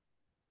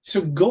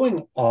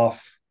 going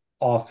off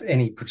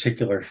any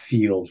particular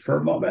field for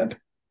a moment,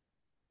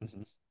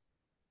 Mhm.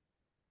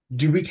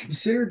 do we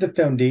consider the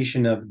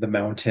foundation of the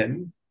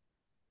mountain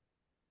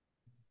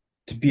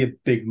to be a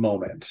big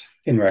moment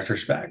in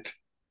retrospect?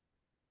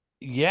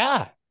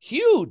 Yeah,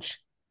 huge.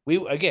 We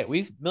a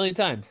million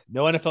times.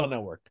 No NFL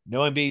network,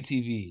 no NBA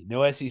TV,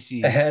 no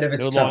SEC, Ahead of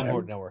no its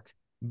Longhorn time. network.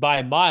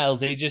 By miles,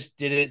 they just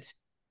didn't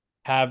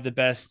have the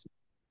best.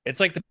 It's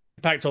like the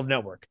Pac-12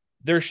 network.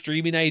 Their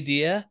streaming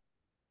idea,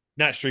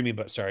 not streaming,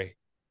 but sorry,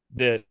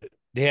 the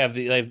they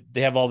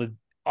have all the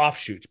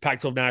offshoots: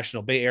 Pac-12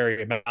 National, Bay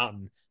Area,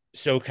 Mountain,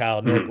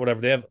 SoCal, North, Mhm.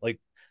 whatever. They have like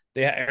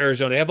they have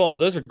Arizona. They have all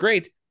those are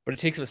great, but it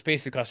takes up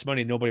space. It costs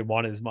money. Nobody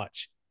wanted as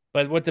much.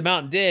 But what the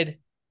Mountain did,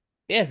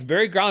 yeah, it's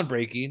very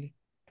groundbreaking.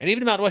 And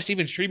even Mountain West,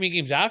 even streaming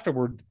games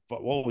afterward,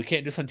 but well, we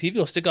can't do this on TV.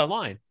 We'll stick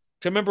online.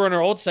 So I remember on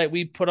our old site,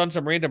 we put on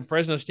some random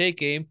Fresno State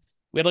game.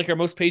 We had like our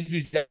most page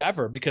views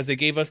ever because they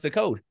gave us the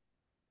code.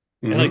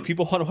 And like Mhm.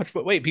 people want to watch,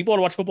 wait, people want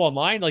to watch football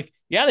online? Like,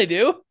 yeah, they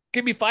do.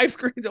 Give me five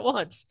screens at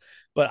once.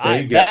 But There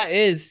I you go. that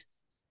is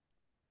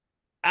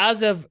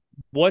as of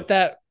what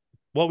that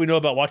what we know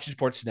about watching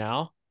sports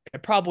now.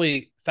 It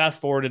probably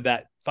fast forwarded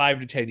that 5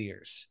 to 10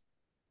 years.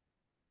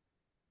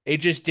 It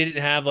just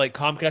didn't have like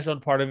Comcast on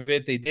part of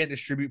it. They didn't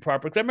distribute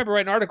properly. Because I remember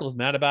writing articles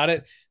mad about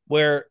it,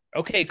 where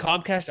okay,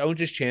 Comcast owns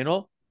this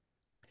channel.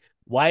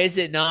 Why is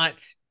it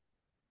not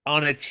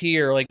on a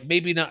tier? Like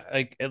maybe not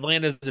like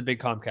Atlanta's a big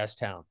Comcast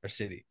town or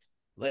city.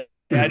 Like,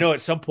 I Mhm. know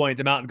at some point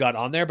the Mountain got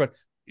on there, but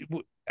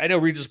I know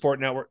Regional Sport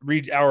Network,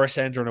 our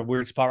RSNs are in a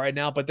weird spot right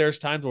now. But there's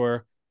times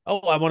where I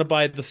want to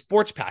buy the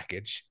sports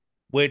package,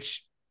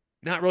 which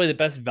not really the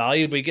best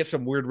value, but you get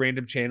some weird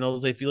random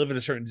channels. If you live in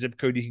a certain zip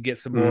code, you can get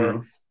some more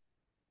Mhm.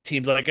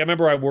 teams. Like I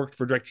remember I worked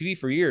for DirecTV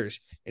for years,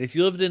 and if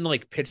you lived in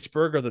like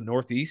Pittsburgh or the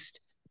Northeast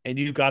and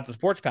you got the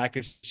sports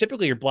package,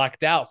 typically you're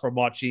blacked out from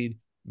watching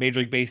Major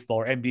League Baseball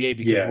or NBA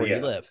because of Yeah, where you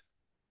yeah. live.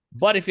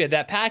 But if you had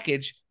that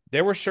package,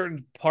 there were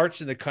certain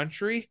parts in the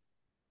country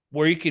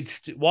where you could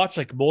watch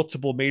like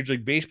multiple Major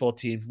League Baseball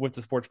teams with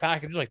the sports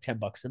package, like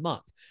 $10 a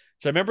month.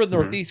 So I remember in the Mhm.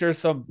 Northeast, there's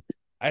some.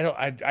 I don't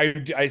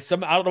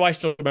know why I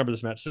still remember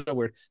this match. So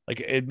weird. Like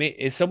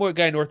it's somewhere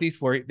guy in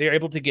Northeast where they're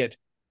able to get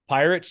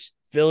Pirates,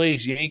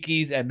 Phillies,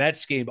 Yankees, and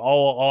Mets game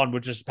all on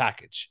with just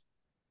package,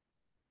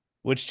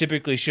 which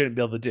typically shouldn't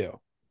be able to do.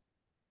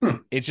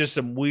 Hmm. It's just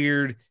some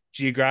weird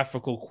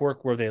geographical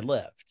quirk where they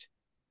lived.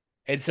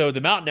 And so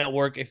the Mountain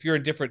Network, if you're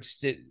in different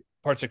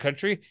parts of the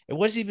country, it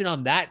wasn't even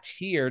on that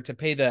tier to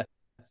pay the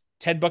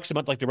 $10 a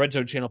month like the Red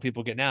Zone channel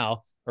people get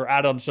now, or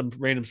add on some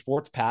random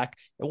sports pack.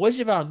 It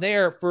wasn't even on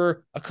there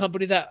for a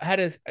company that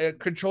had a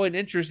controlling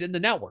interest in the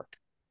network.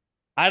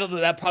 I don't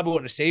know, that probably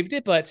wouldn't have saved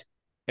it, but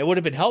it would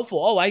have been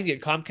helpful. Oh, I can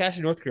get Comcast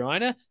in North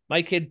Carolina.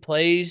 My kid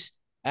plays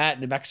at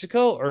New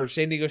Mexico or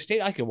San Diego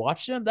State. I can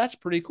watch them. That's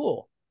pretty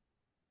cool.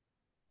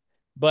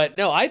 But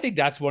no, I think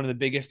that's one of the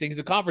biggest things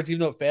of the conference, even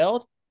though it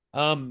failed.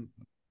 Um,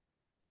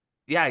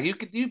 yeah,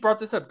 you brought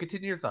this up.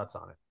 Continue your thoughts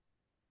on it.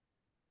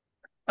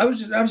 I was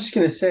just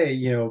gonna say,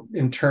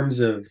 in terms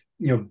of,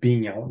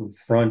 being out in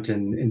front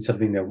in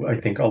something that I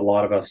think a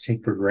lot of us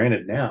take for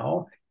granted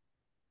now,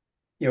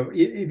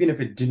 even if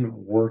it didn't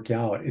work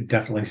out, it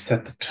definitely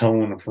set the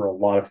tone for a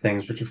lot of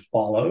things which have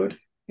followed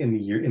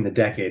in the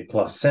decade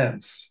plus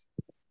since.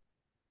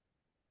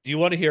 Do you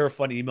want to hear a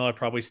fun email? I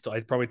probably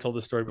told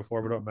this story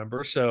before, but don't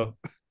remember. So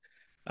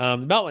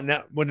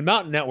the when the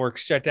Mountain Network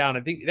shut down,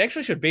 I think it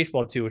actually showed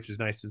baseball too, which is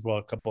nice as well,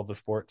 a couple of the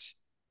sports.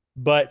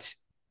 But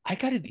I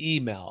got an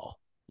email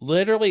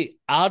literally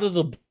out of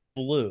the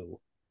blue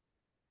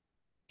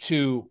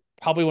to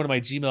probably one of my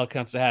Gmail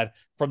accounts I had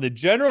from the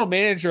general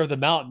manager of the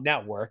Mountain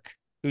Network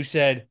who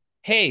said,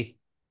 "Hey,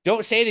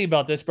 don't say anything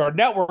about this, but our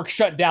network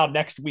shut down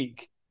next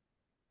week."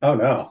 Oh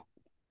no.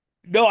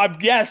 No, I'm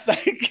yes,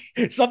 like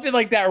something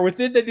like that, or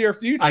within the near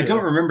I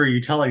don't future. remember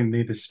you telling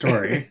me the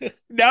story.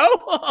 No,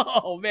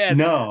 oh man,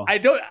 No. I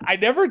don't. I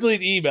never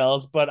delete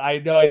emails, but I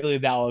know I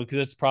deleted that one because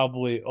it's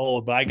probably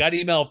old. But I got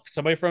email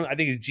somebody from I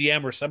think it's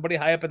GM or somebody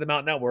high up at the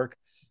Mountain Network,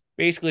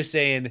 basically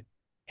saying,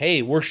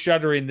 "Hey, we're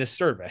shuttering this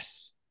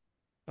service."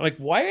 I'm like,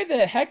 why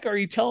the heck are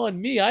you telling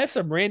me? I have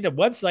some random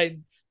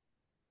website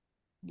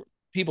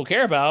people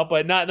care about,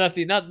 but not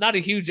nothing, not a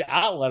huge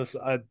outlet,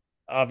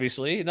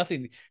 obviously,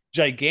 nothing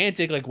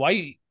gigantic. Like, why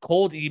you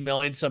cold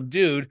emailing some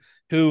dude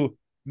who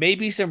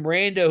maybe some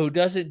rando who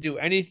doesn't do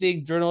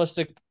anything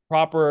journalistic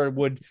proper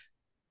would.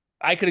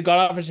 I could have gone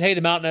off and said, "Hey,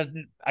 the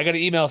Mountain, I got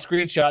an email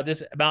screenshot.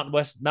 This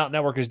Mountain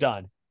Network is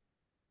done."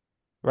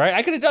 Right?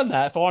 I could have done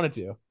that if I wanted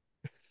to.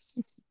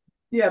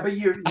 Yeah, but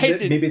you I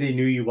did maybe they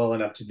knew you well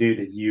enough to do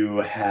that you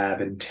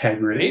have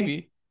integrity.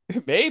 maybe,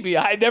 maybe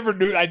I never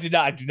knew. I did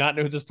not. I do not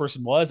know who this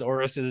person was,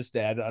 or to this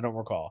day, I don't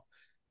recall.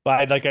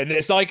 But like,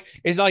 it's not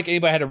like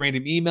anybody had a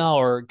random email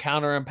or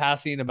counter in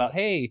passing about,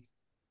 hey,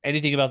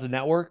 anything about the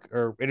network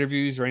or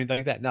interviews or anything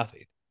like that.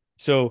 Nothing.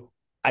 So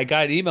I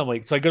got an email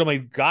like, so I go to my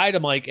guide.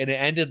 I'm like, and it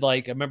ended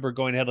like I remember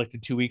going ahead like the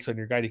 2 weeks on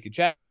your guide you could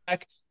check,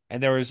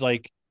 and there was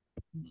like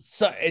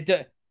so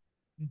it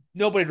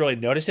nobody really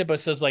noticed it, but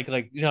it says like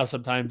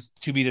sometimes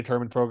to be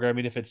determined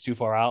programming if it's too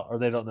far out or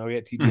they don't know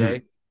yet TBA.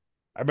 Mhm.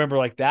 I remember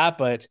like that,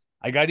 but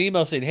I got an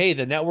email saying, "Hey,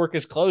 the network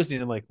is closing."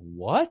 I'm like,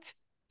 "What?"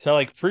 So I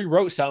like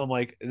pre-wrote something. I'm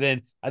like,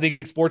 then I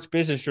think Sports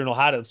Business Journal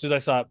had it. As soon as I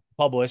saw it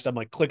published, I'm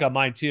like, click on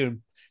mine too,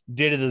 and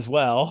did it as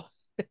well,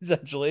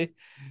 essentially.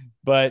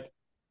 But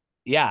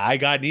yeah, I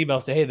got an email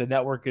saying, "Hey, the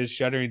network is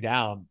shuttering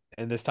down,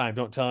 and this time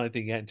don't tell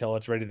anything yet until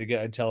it's ready to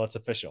get until it's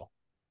official."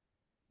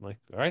 I'm like,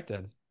 "All right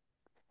then."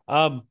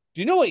 Do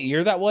you know what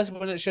year that was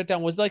when it shut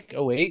down? Was it like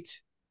 '08?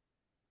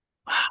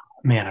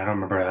 Man, I don't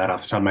remember that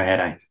off the top of my head.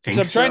 I So think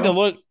so.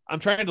 I'm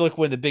trying to look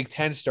when the Big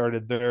Ten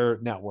started their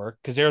network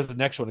because they're the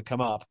next one to come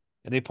up,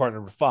 and they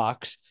partnered with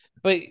Fox.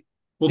 But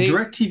Well, they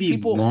DirecTV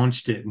people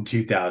launched it in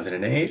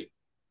 2008,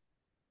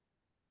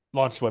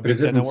 launched what but it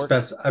Big Ten didn't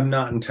Network? spec. I'm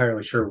not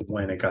entirely sure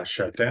when it got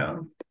shut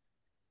down.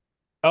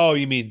 Oh,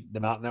 you mean the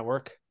Mountain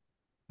Network?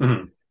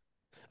 Mhm.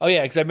 Oh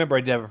yeah, because I remember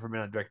I did have it for me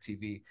on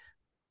DirecTV.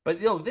 But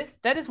this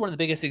that is one of the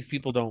biggest things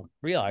people don't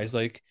realize.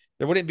 Like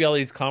there wouldn't be all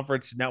these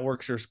conference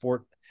networks or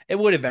sport. It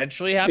would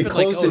eventually It happen. Like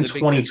closed in the Big Ten.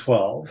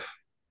 2012.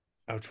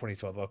 Oh,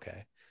 2012.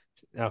 Okay,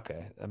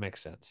 okay, that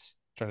makes sense.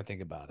 Trying to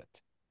think about it,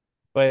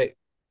 but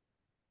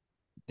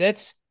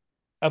that's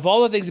of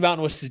all the things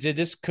Mountain West did,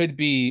 this could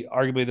be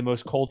arguably the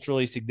most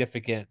culturally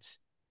significant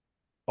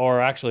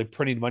or actually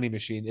printing money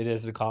machine it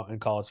is in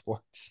college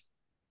sports.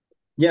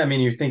 Yeah, I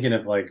mean, you're thinking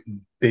of like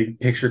big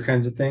picture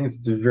kinds of things.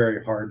 It's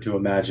very hard to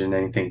imagine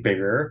anything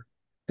bigger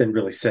than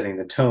really setting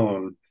the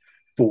tone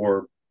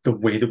for the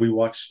way that we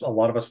watch. A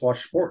lot of us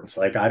watch sports.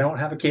 Like, I don't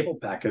have a cable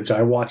package.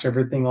 I watch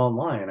everything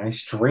online. I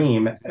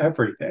stream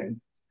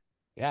everything.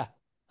 Yeah.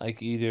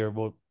 Like either,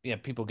 well, yeah,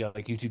 people get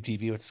like YouTube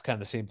TV, which is kind of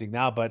the same thing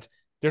now, but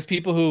there's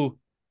people who,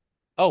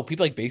 oh,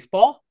 people like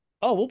baseball.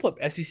 Oh, we'll put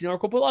SEC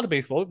Network, we'll put a lot of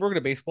baseball. We're going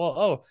to baseball.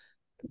 Oh,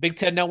 Big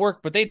Ten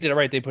Network, but they did it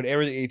right. They put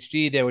everything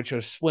HD. They would show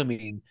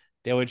swimming.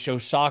 They would show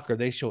soccer.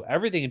 They show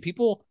everything. And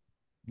people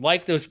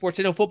like those sports.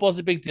 I know football is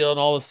a big deal and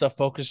all this stuff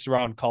focused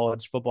around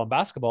college football and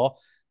basketball,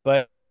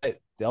 but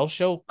they'll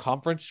show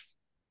conference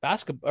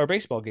basketball or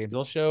baseball games.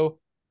 They'll show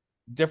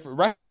different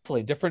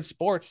wrestling, different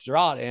sports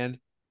throughout. And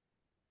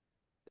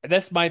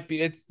this might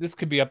be this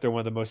could be up there one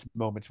of the most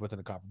moments within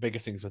the conference,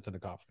 biggest things within the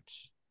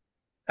conference.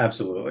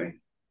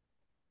 Absolutely.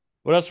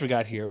 What else we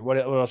got here? What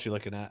else are you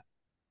looking at?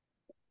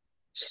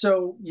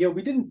 So, yeah,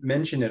 we didn't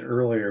mention it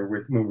earlier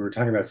when we were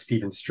talking about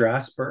Steven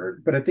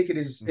Strasburg, but I think it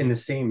is in Mm-hmm. the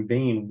same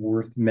vein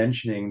worth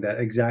mentioning that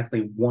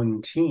exactly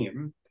one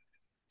team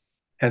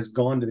has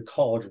gone to the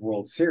College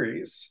World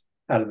Series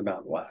out of the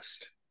Mountain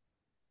West.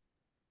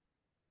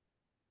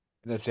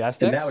 And that's the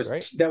And Aztecs,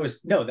 right? that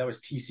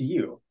was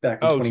TCU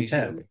back in Oh, TC.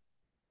 2010. Okay.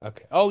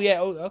 Okay. Oh yeah.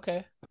 Oh,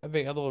 okay. I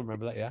think I will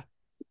remember that. Yeah.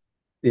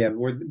 Yeah,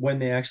 when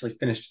they actually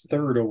finished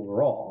third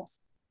overall.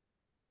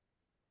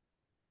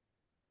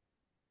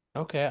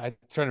 Okay. I'm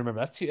trying to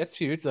remember. That's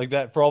huge. Like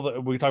that for all the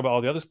we talk about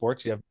all the other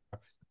sports. You have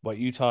what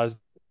Utah's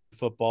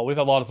football. We've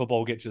had a lot of football.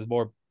 We'll get to is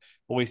more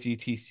what we see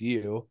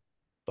TCU.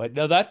 But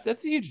no, that's a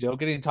huge deal.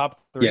 Getting top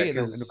Yeah, three in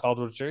the because College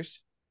World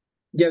Series.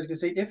 yeah, I was gonna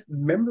say if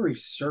memory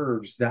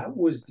serves, that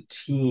was the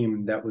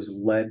team that was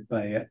led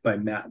by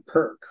Matt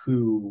Perk,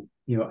 who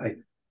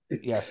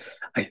Yes.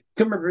 I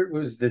don't remember if it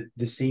was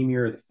the same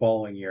year or the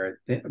following year.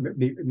 I think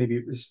maybe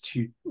it was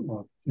two.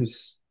 Well, he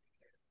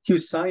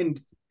was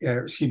signed.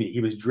 Excuse me,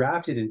 he was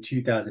drafted in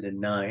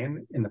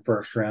 2009 in the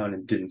first round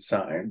and didn't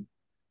sign.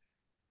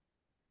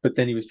 But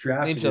then he was Name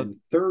drafted some. in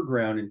third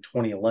round in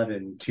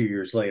 2011, 2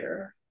 years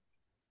later.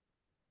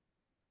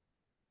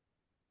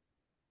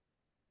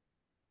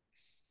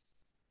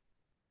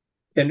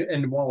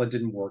 And while it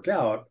didn't work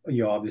out,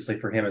 obviously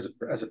for him as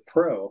a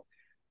pro,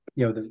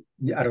 I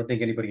don't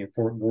think anybody in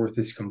Fort Worth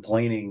is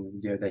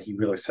complaining, that he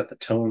really set the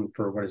tone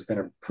for what has been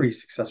a pretty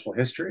successful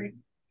history.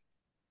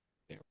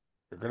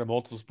 You're good at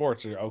multiple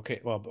sports. You're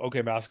okay. Well,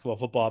 okay, basketball,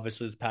 football,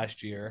 obviously this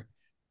past year.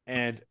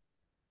 And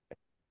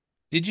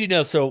did you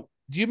know? So,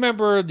 do you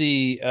remember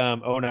the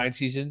 '09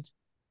 season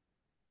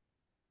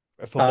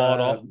of football at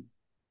Uh, all?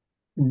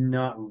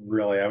 Not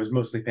really. I was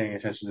mostly paying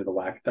attention to the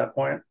WAC at that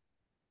point.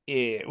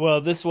 Yeah. Well,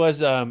 this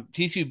was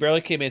TCU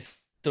barely came in.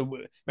 So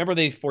remember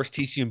they forced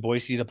TCU and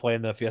Boise to play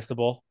in the Fiesta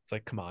Bowl. It's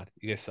like, come on,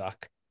 you guys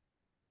suck.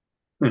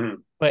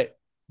 Mhm. But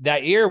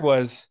that year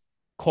was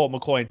Colt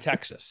McCoy in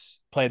Texas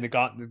playing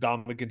the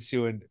Dominican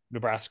Sioux in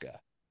Nebraska.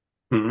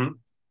 Hmm.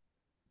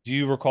 Do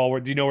you recall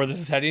where? Do you know where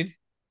this is heading?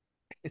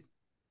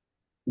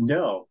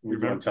 No, You you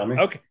want remember? to tell me?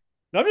 Okay.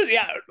 No, I'm just,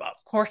 yeah,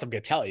 of course I'm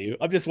gonna tell you.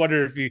 I'm just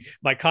wondering if you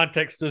my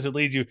context doesn't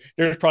lead you.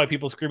 There's probably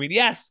people screaming,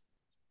 yes,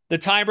 the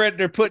time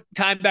they're put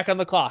time back on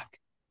the clock.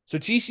 So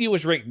TCU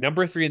was ranked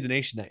number 3 in the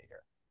nation that year.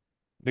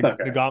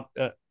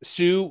 Okay.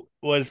 Sue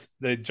was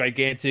the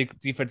gigantic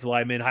defensive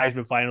lineman,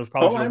 Heisman Finals,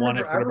 probably Oh, should I have won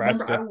remember. it I for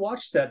remember. I Nebraska.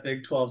 watched that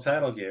Big 12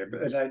 title game,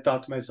 and I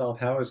thought to myself,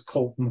 "How is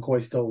Colt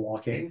McCoy still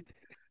walking?"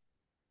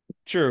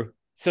 True.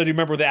 So do you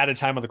remember the added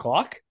time on the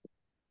clock?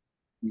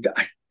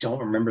 I don't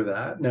remember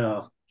that.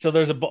 No. So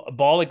there's a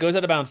ball that goes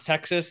out of bounds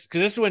Texas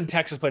because this is when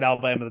Texas played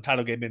Alabama the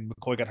title game and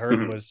McCoy got hurt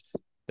and Mhm. was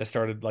that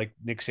started like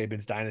Nick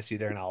Saban's dynasty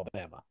there in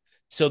Alabama.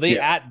 So they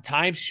Yeah. at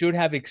times should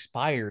have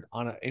expired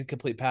on an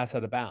incomplete pass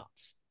out of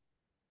bounds.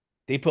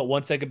 They put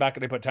 1 second back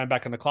and they put time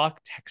back on the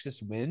clock.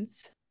 Texas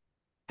wins.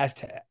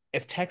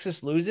 If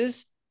Texas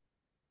loses,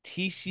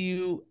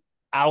 TCU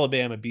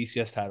Alabama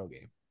BCS title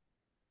game.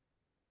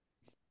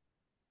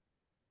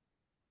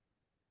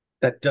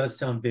 That does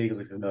sound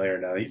vaguely familiar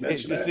now that you It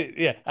mention just it.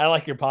 yeah, I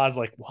like your pause.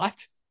 Like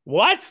what?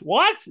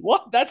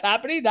 That's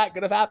happening. That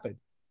could have happened.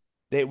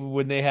 They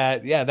when they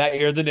had that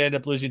year, then they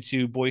ended up losing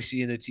to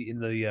Boise in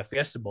the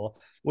Fiesta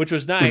Bowl, which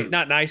was nice, Mhm.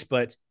 not nice,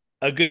 but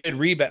a good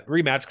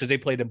rematch because they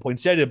played in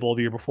Poinsettia Bowl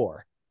the year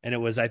before, and it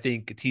was I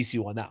think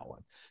TCU won that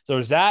one. So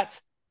there's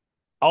that.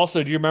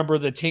 Also, do you remember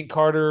the Tank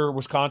Carter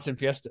Wisconsin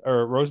Fiesta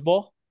or Rose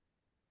Bowl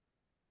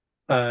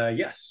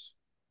Yes.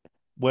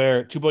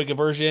 where 2 point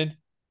conversion?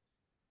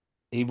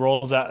 He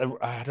rolls out.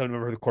 I don't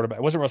remember who the quarterback.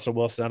 It wasn't Russell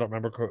Wilson. I don't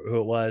remember who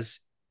it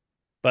was,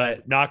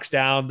 but knocks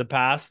down the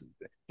pass,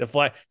 the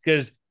fly.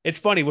 Because it's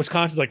funny,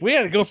 Wisconsin's like, we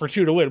got to go for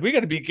 2 to win. We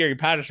got to beat Gary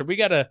Patterson. We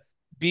got to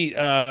beat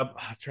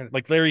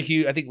like Larry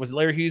Hughes. I think was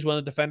Larry Hughes one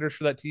of the defenders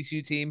for that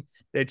TCU team.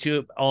 They had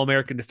 2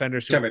 All-American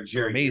defenders You're who talking about were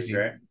Jerry Hughes, amazing.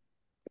 right?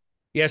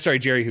 Yeah, sorry,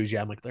 Jerry Hughes.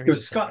 Yeah, I'm like It Larry was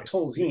does sound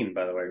Scott right. Tolzien,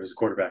 by the way, who was a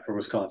quarterback for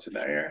Wisconsin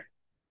that year.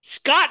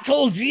 Scott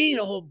Tolzien.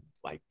 Oh,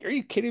 like, are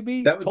you kidding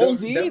me? That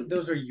Tolzien?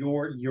 those are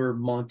your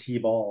Monty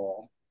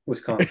Ball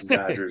Wisconsin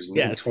Badgers in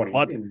Yes.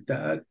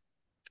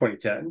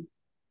 2010.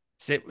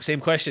 Same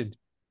question.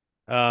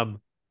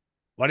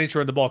 Why didn't you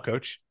run the ball,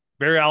 coach?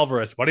 Barry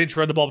Alvarez. Why didn't you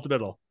run the ball up the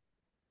middle?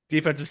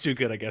 Defense is too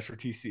good, I guess, for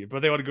TC,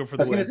 but they want to go for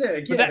I the was going to win. say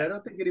But again, that I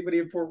don't think anybody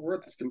in Fort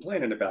Worth is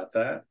complaining about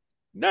that.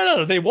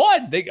 no, they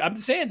won. I'm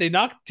just saying they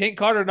knocked Tank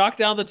Carter knocked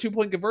down the 2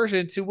 point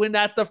conversion to win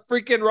at the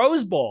freaking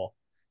Rose Bowl.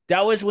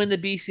 That was when the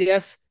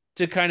BCS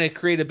to kind of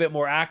create a bit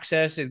more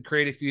access and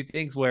create a few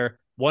things where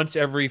once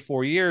every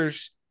 4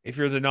 years, if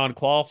you're the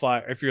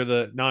non-qualifier, if you're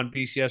the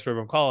non-BCS,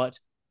 whatever you call it,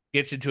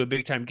 gets into a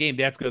big time game,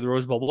 they have to go to the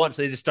Rose Bowl once.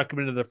 So they just stuck them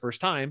into the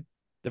first time.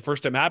 The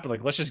first time happened,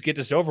 like let's just get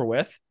this over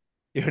with.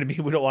 You know what I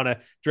mean? We don't want to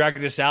drag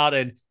this out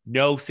and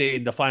say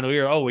in the final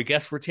year, oh, we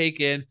guess we're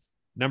taking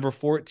number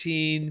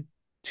 14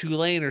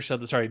 Tulane or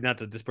something. Sorry, not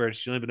to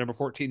disparage Tulane, but number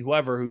 14,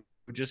 whoever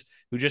who just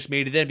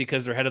made it in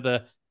because they're head of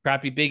the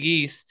crappy Big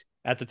East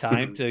at the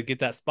time Mhm. to get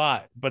that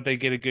spot, but they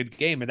get a good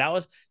game, and that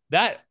was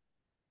that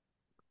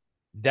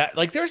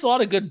like there's a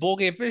lot of good bowl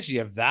game finishes. You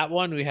have that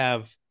one. We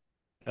have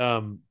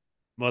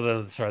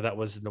sorry, that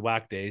was in the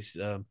WAC days.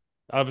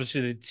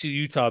 Obviously the 2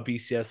 Utah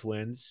BCS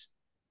wins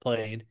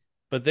playing.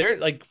 But they're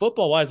like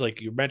football wise, like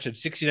you mentioned,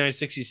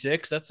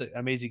 69-66. That's an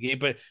amazing game.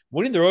 But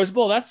winning the Rose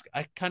Bowl, that's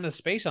I kind of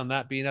space on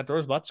that being at the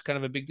Rose Bowl. That's kind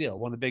of a big deal.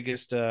 One of the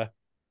biggest,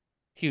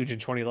 huge in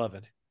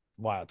 2011.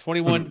 Wow,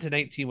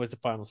 21-19 was the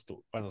final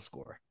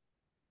score.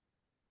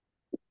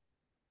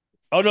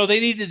 Oh no, they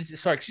needed.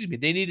 Sorry, excuse me.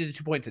 They needed the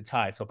 2 point to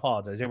tie. So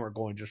apologize. They weren't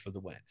going just for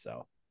the win.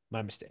 So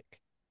my mistake.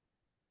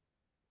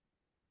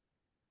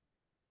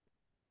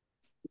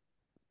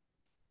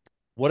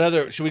 What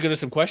other? Should we go to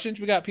some questions?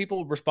 We got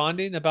people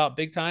responding about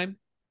big time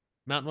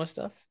Mountain West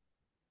stuff.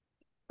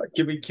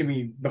 Can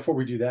we before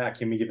we do that,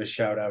 can we give a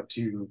shout out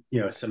to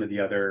some of the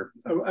other?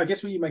 I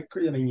guess what you might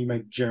I mean you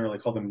might generally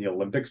call them the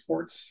Olympic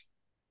sports,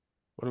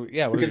 What do we?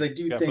 Yeah, what do because we I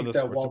do got for think the that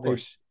sports? while Of they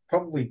course.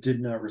 probably did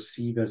not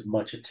receive as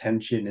much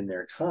attention in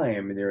their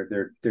time,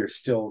 they're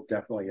still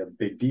definitely a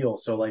big deal.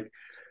 So like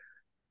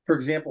for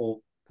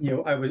example,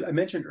 I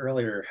mentioned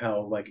earlier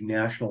how like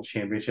national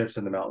championships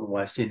in the Mountain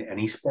West in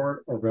any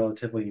sport are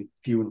relatively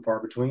few and far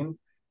between.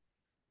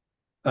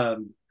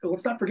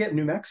 Let's not forget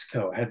New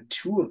Mexico had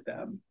two of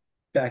them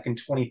back in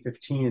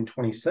 2015 and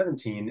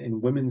 2017 in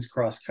women's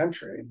cross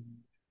country.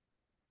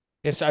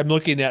 Yes, I'm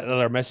looking at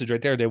our message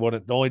right there. They won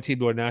the only team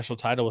to win a national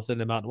title within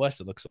the Mountain West.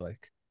 It looks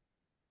like.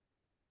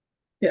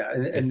 Yeah, I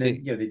and then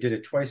think they did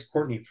it twice.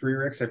 Courtney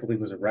Freerichs, I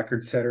believe, was a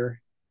record setter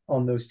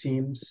on those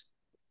teams.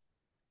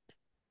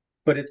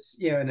 But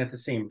it's and at the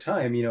same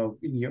time,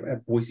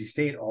 at Boise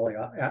State,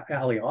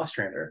 Ali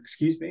Ostrander,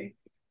 excuse me,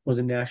 was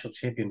a national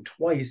champion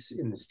twice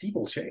in the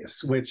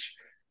steeplechase, which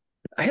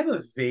I have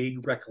a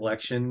vague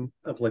recollection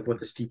of like what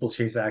the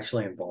steeplechase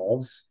actually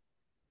involves.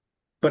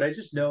 But I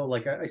just know,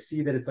 like, I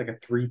see that it's like a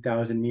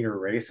 3,000 meter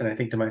race, and I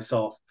think to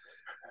myself,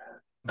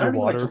 I don't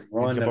even like to underwater and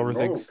run jump at a over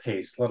normal things.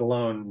 pace, let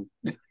alone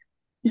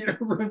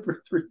run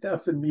for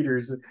 3,000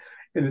 meters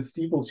in a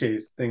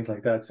steeplechase, things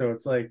like that. So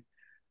it's like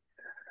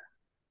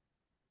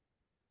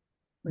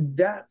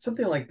that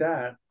something like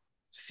that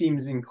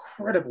seems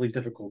incredibly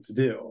difficult to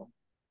do.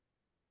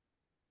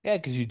 Yeah,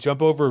 because you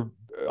jump over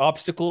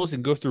obstacles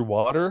and go through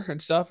water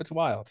and stuff. It's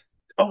wild.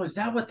 Oh, is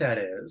that what that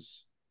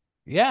is?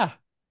 Yeah.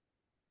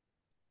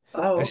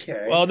 Oh,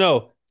 Well, okay.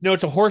 no,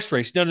 it's a horse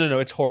race. No,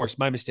 it's horse.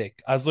 My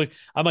mistake. I'm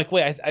like,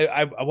 wait,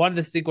 I wanted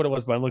to think what it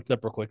was, but I looked it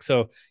up real quick.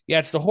 So yeah,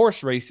 it's the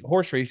horse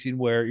racing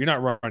where you're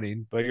not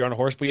running, but you're on a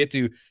horse, but you have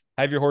to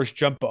have your horse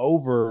jump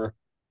over.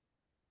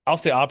 I'll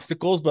say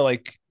obstacles, but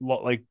like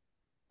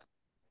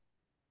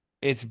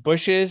it's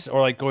bushes or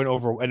like going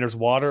over and there's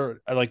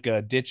water like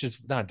ditches,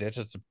 not ditch,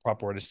 that's a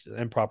proper word, it's an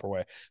improper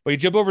way, but you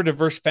jump over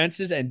diverse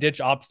fences and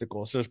ditch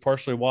obstacles, so there's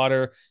partially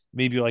water,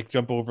 maybe like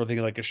jump over thing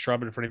like a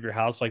shrub in front of your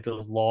house, like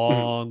those Mhm.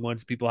 long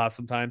ones people have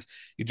sometimes.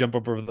 You jump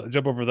over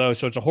those,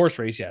 so it's a horse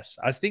race. Yes,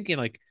 I was thinking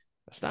like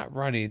it's not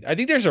running. I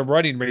think there's a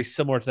running race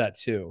similar to that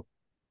too.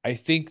 I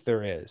think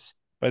there is,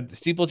 but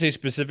steeplechase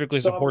specifically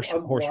is So a I'm horse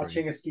race.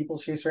 watching a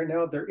steeplechase right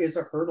now. There is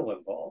a hurdle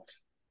involved.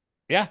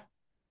 Yeah,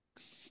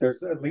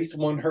 There's at least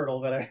one hurdle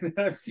that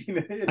I've seen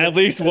at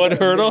least as one I'm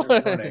hurdle.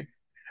 there running.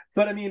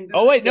 But I mean,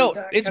 Oh wait, no,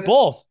 that it's kind of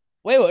both.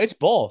 Wait, it's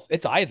both.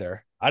 It's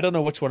either. I don't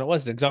know which one it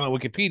was because I'm on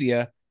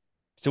Wikipedia.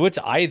 So it's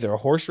either a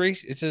horse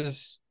race. It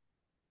says.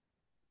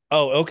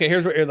 Oh, okay.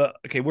 Here's what.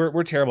 Okay,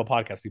 we're terrible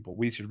podcast people.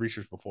 We should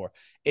research before.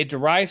 It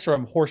derives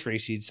from horse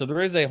racing. So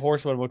there is a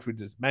horse one which we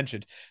just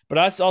mentioned, but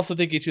I was also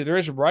thinking too there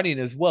is running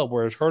as well,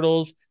 where there's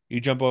hurdles.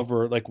 You jump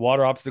over like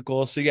water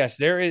obstacles. So yes,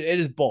 there is, it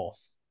is both.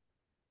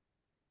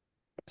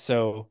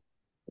 So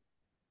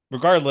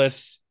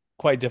regardless,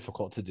 quite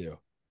difficult to do.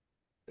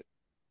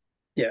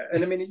 yeah.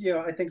 And I mean,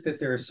 I think that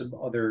there are some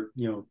other,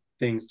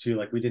 things too.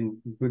 Like we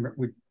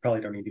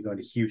probably don't need to go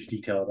into huge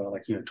detail about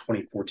like,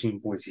 2014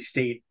 Boise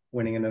State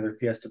winning another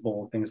Fiesta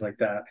Bowl, things like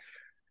that.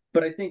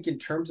 But I think in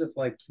terms of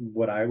like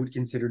what I would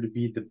consider to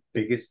be the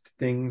biggest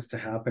things to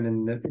happen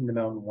in the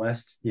Mountain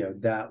West,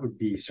 that would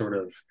be sort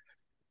of,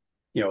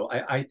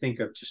 I think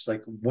of just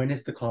like when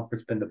has the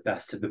conference been the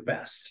best of the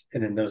best?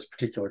 And in those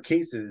particular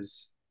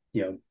cases,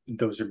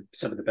 those are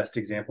some of the best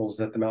examples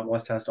that the Mountain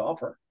West has to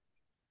offer.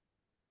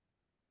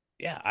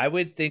 Yeah, I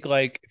would think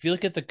like if you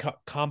look at the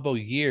combo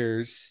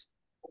years,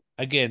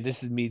 again,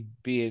 this is me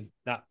being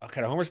not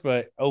kind of homers,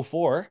 but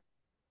 04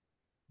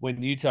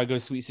 when Utah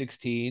goes Sweet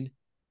 16,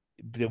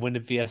 they win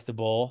the Fiesta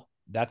Bowl.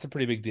 That's a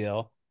pretty big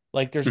deal.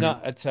 Like, there's Mhm.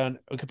 not a ton.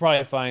 We could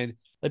probably find.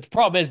 Like, the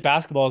problem is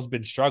basketball has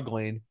been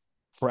struggling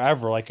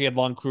forever. Like, we had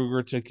Lon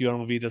Kruger took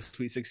UNLV to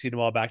Sweet 16 a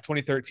while back.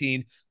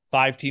 2013,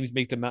 five teams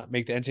make the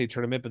NCAA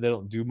tournament, but they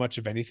don't do much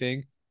of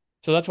anything.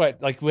 So that's why,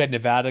 like, we had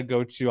Nevada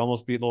go to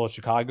almost beat Loyola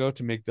Chicago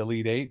to make the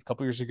Elite Eight a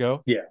couple years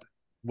ago Yeah.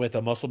 with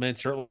a Musselman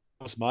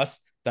shirtless Muss.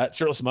 That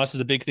shirtless Muss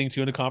is a big thing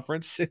too in the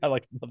conference. I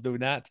love doing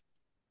that.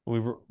 We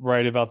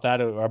write about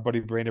that. Our buddy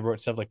Brandon wrote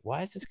stuff like,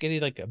 "Why is this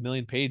getting like a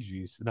million page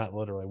views?" Not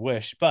literally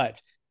wish,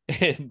 but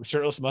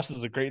shirtless Muss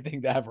is a great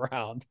thing to have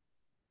around.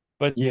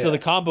 But so the Yeah.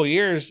 combo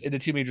years in the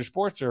two major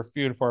sports are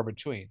few and far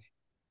between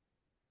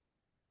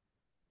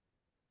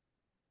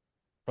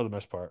for the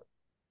most part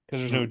because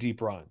there's no Mhm.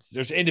 deep runs.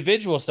 There's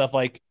individual stuff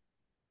like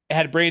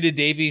had Brandon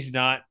Davies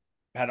not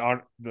had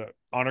the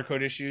honor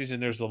code issues,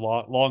 and there's a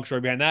long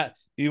story behind that.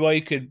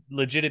 BYU could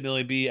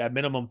legitimately be at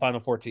minimum Final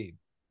Four team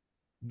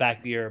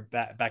back in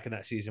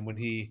that season when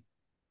he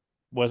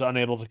was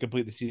unable to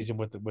complete the season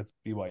with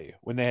BYU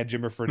when they had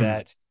Jimmer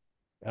Mhm.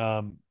 Fredette,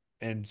 um,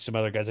 and some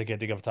other guys I can't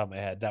think of off the top of my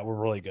head that were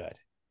really good.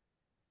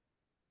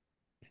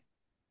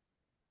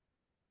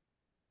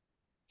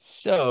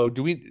 So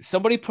do we?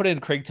 Somebody put in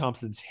Craig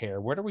Thompson's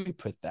hair. Where do we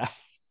put that?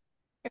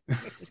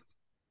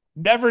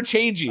 Never A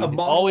changing, model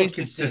of always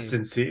the same.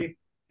 consistency.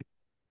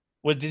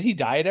 What did he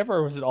dye it ever,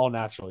 or was it all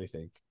natural? You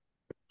think?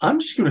 I'm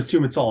just going to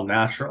assume it's all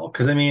natural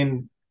because I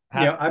mean,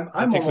 That I'm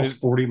takes almost away.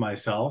 40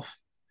 myself,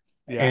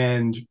 Yeah.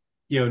 and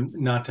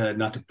not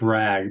to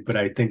brag, but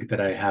I think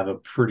that I have a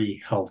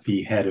pretty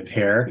healthy head of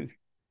hair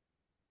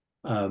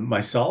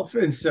myself,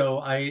 and so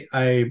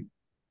I'm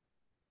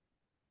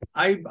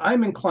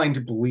inclined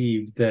to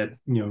believe that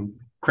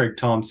Craig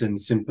Thompson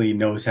simply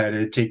knows how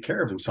to take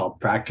care of himself,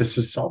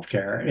 practices self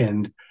care,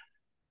 and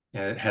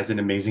has an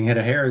amazing head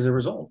of hair as a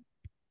result.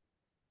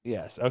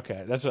 Yes.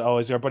 Okay. That's what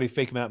always our buddy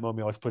Fake Matt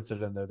Mommy always puts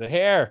it in there. The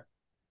hair.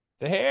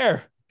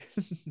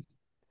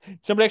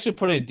 Somebody actually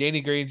put in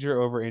Danny Granger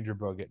over Andrew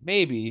Bogut,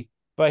 maybe,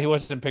 but he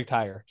wasn't picked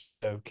higher.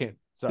 So can't.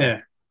 Sorry, Yeah,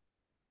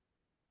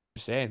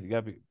 just saying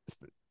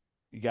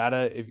you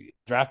gotta if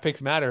draft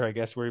picks matter, I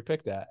guess where you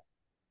picked that.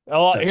 A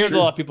lot, that's here's a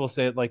lot true. of people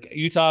say like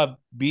Utah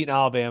beating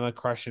Alabama,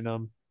 crushing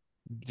them,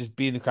 just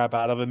beating the crap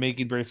out of them,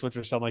 making Brady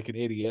Switzer sound like an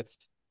idiot.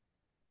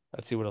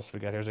 Let's see what else we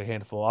got. Here's a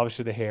handful.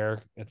 Obviously, the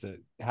hair. It's a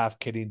half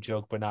kidding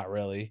joke, but not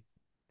really,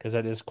 because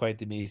that is quite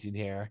the amazing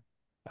hair.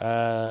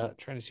 Trying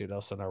to see what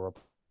else on our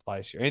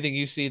replies here. Anything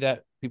you see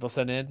that people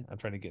send in? I'm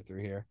trying to get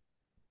through here.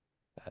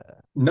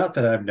 Not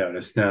that I've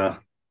noticed. No.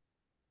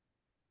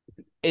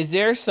 Is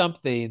there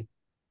something?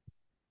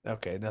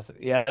 Okay, nothing.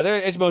 Yeah,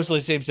 it's mostly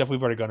the same stuff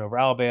we've already gone over.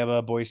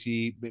 Alabama,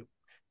 Boise,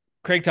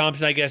 Craig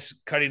Thompson. I guess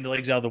cutting the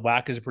legs out of the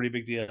whack is a pretty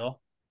big deal,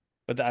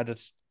 but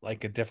that's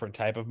like a different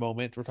type of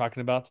moment we're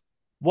talking about.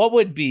 what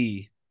would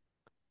be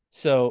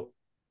so?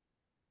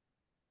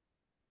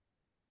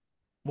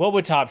 What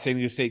would top San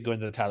Diego State go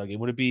into the title game?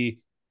 Would it be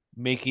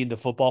making the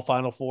football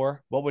Final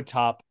Four? What would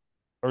top,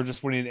 or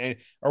just winning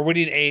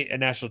a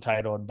national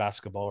title in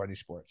basketball or any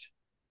sport?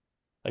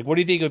 Like, what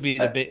do you think would be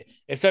the Uh, big?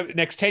 If so,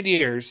 next 10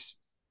 years,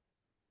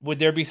 would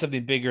there be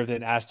something bigger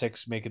than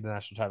Aztecs making the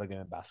national title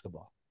game in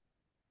basketball?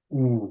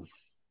 ooh,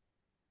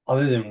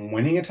 other than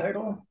winning a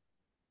title,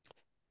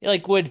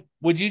 Like, would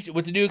you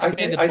with the new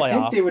expanded I think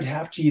playoff? they would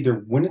have to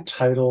either win a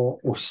title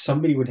or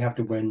somebody would have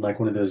to win like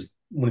one of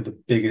the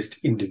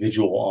biggest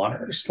individual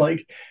honors.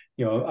 Like,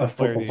 a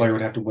Player of football the player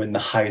would year. have to win the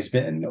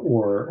Heisman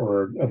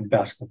or a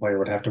basketball player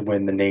would have to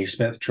win the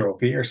Naismith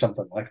Trophy or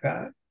something like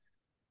that.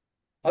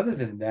 Other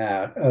than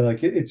that,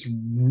 it's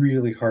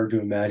really hard to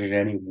imagine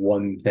any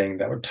one thing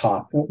that would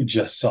top what we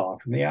just saw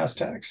from the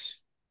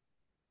Aztecs.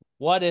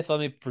 What if, let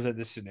me present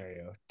this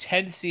scenario: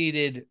 10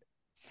 seeded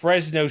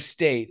Fresno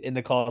State in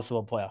the college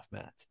football playoff,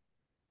 Matt,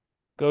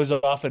 goes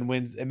off and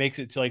wins and makes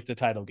it to like the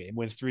title game,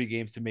 wins 3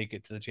 games to make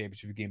it to the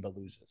championship game, but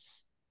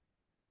loses.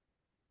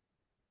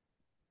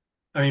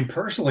 I mean,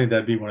 personally,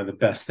 that'd be one of the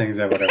best things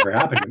that would ever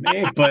happen to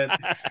me.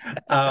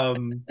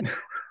 Um,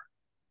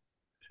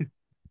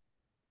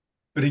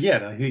 but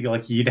again, I think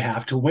like you'd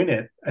have to win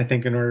it, I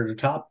think, in order to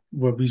top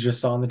what we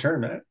just saw in the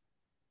tournament.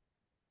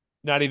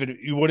 Not even,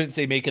 you wouldn't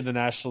say making the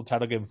national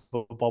title game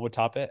football would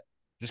top it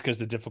just because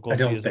the I difficulty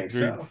don't is think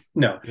very, so.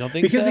 No, you don't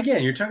think because so?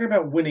 again, you're talking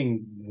about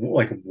winning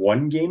like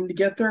one game to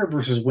get there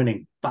versus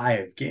winning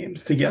 5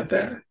 games to get Okay.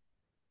 there.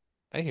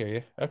 I hear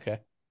you. Okay.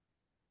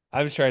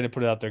 I was trying to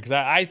put it out there because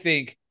I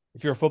think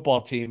if you're a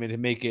football team and to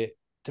make it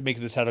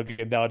the title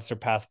game, that would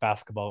surpass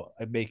basketball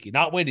at making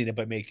not winning it,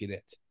 but making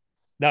it.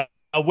 Now,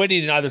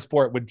 winning in either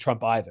sport would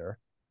trump either.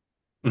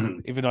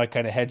 Mhm. Even though I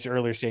kind of hedged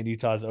earlier saying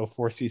Utah's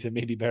 04 season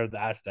may be better than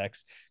the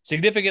Aztecs.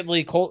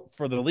 Significantly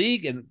for the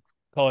league and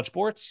college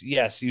sports,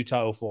 yes,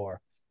 Utah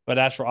 04. But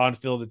as for on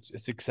field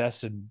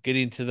success and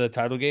getting to the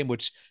title game,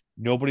 which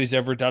nobody's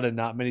ever done and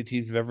not many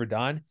teams have ever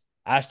done,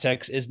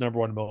 Aztecs is number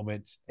one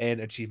moment and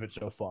achievement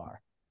so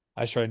far.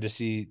 I was trying to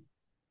see,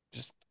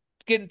 just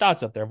getting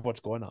thoughts up there of what's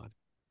going on.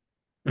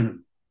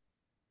 Mhm.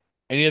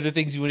 Any other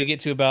things you want to get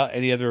to about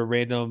any other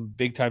random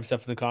big time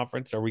stuff in the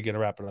conference? Or are we going to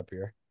wrap it up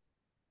here?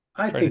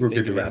 I Trying think to we're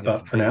good think to of wrap anything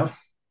else up for big. now.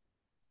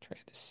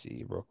 Trying to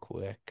see real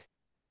quick.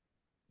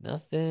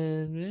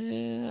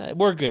 Nothing.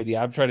 We're good.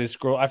 Yeah, I'm trying to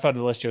scroll. I found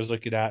the list I was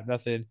looking at.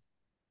 Nothing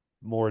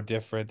more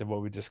different than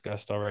what we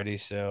discussed already.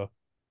 So,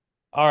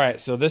 all right.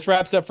 So this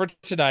wraps up for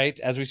tonight,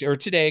 as we say, or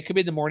today. It could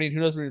be in the morning. Who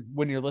knows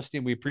when you're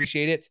listening? We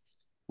appreciate it.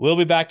 We'll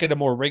be back at a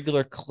more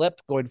regular clip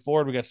going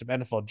forward. We got some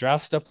NFL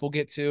draft stuff we'll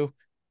get to,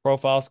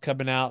 profiles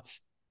coming out.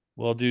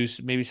 We'll do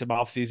maybe some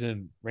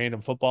offseason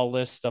random football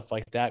lists, stuff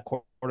like that,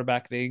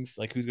 quarterback things,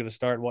 like who's going to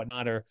start and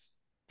whatnot, or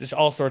just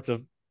all sorts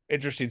of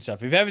interesting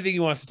stuff. If you have anything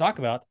you want us to talk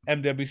about,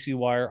 MWC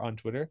Wire on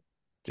Twitter.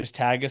 Just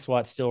tag us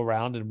while it's still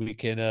around and we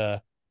can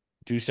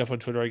do stuff on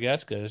Twitter, I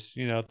guess, because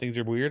things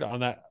are weird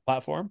on that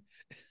platform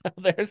out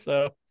there.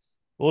 So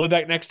we'll be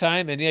back next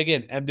time. And yeah,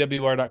 again,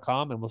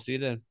 MWR.com, and we'll see you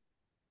then.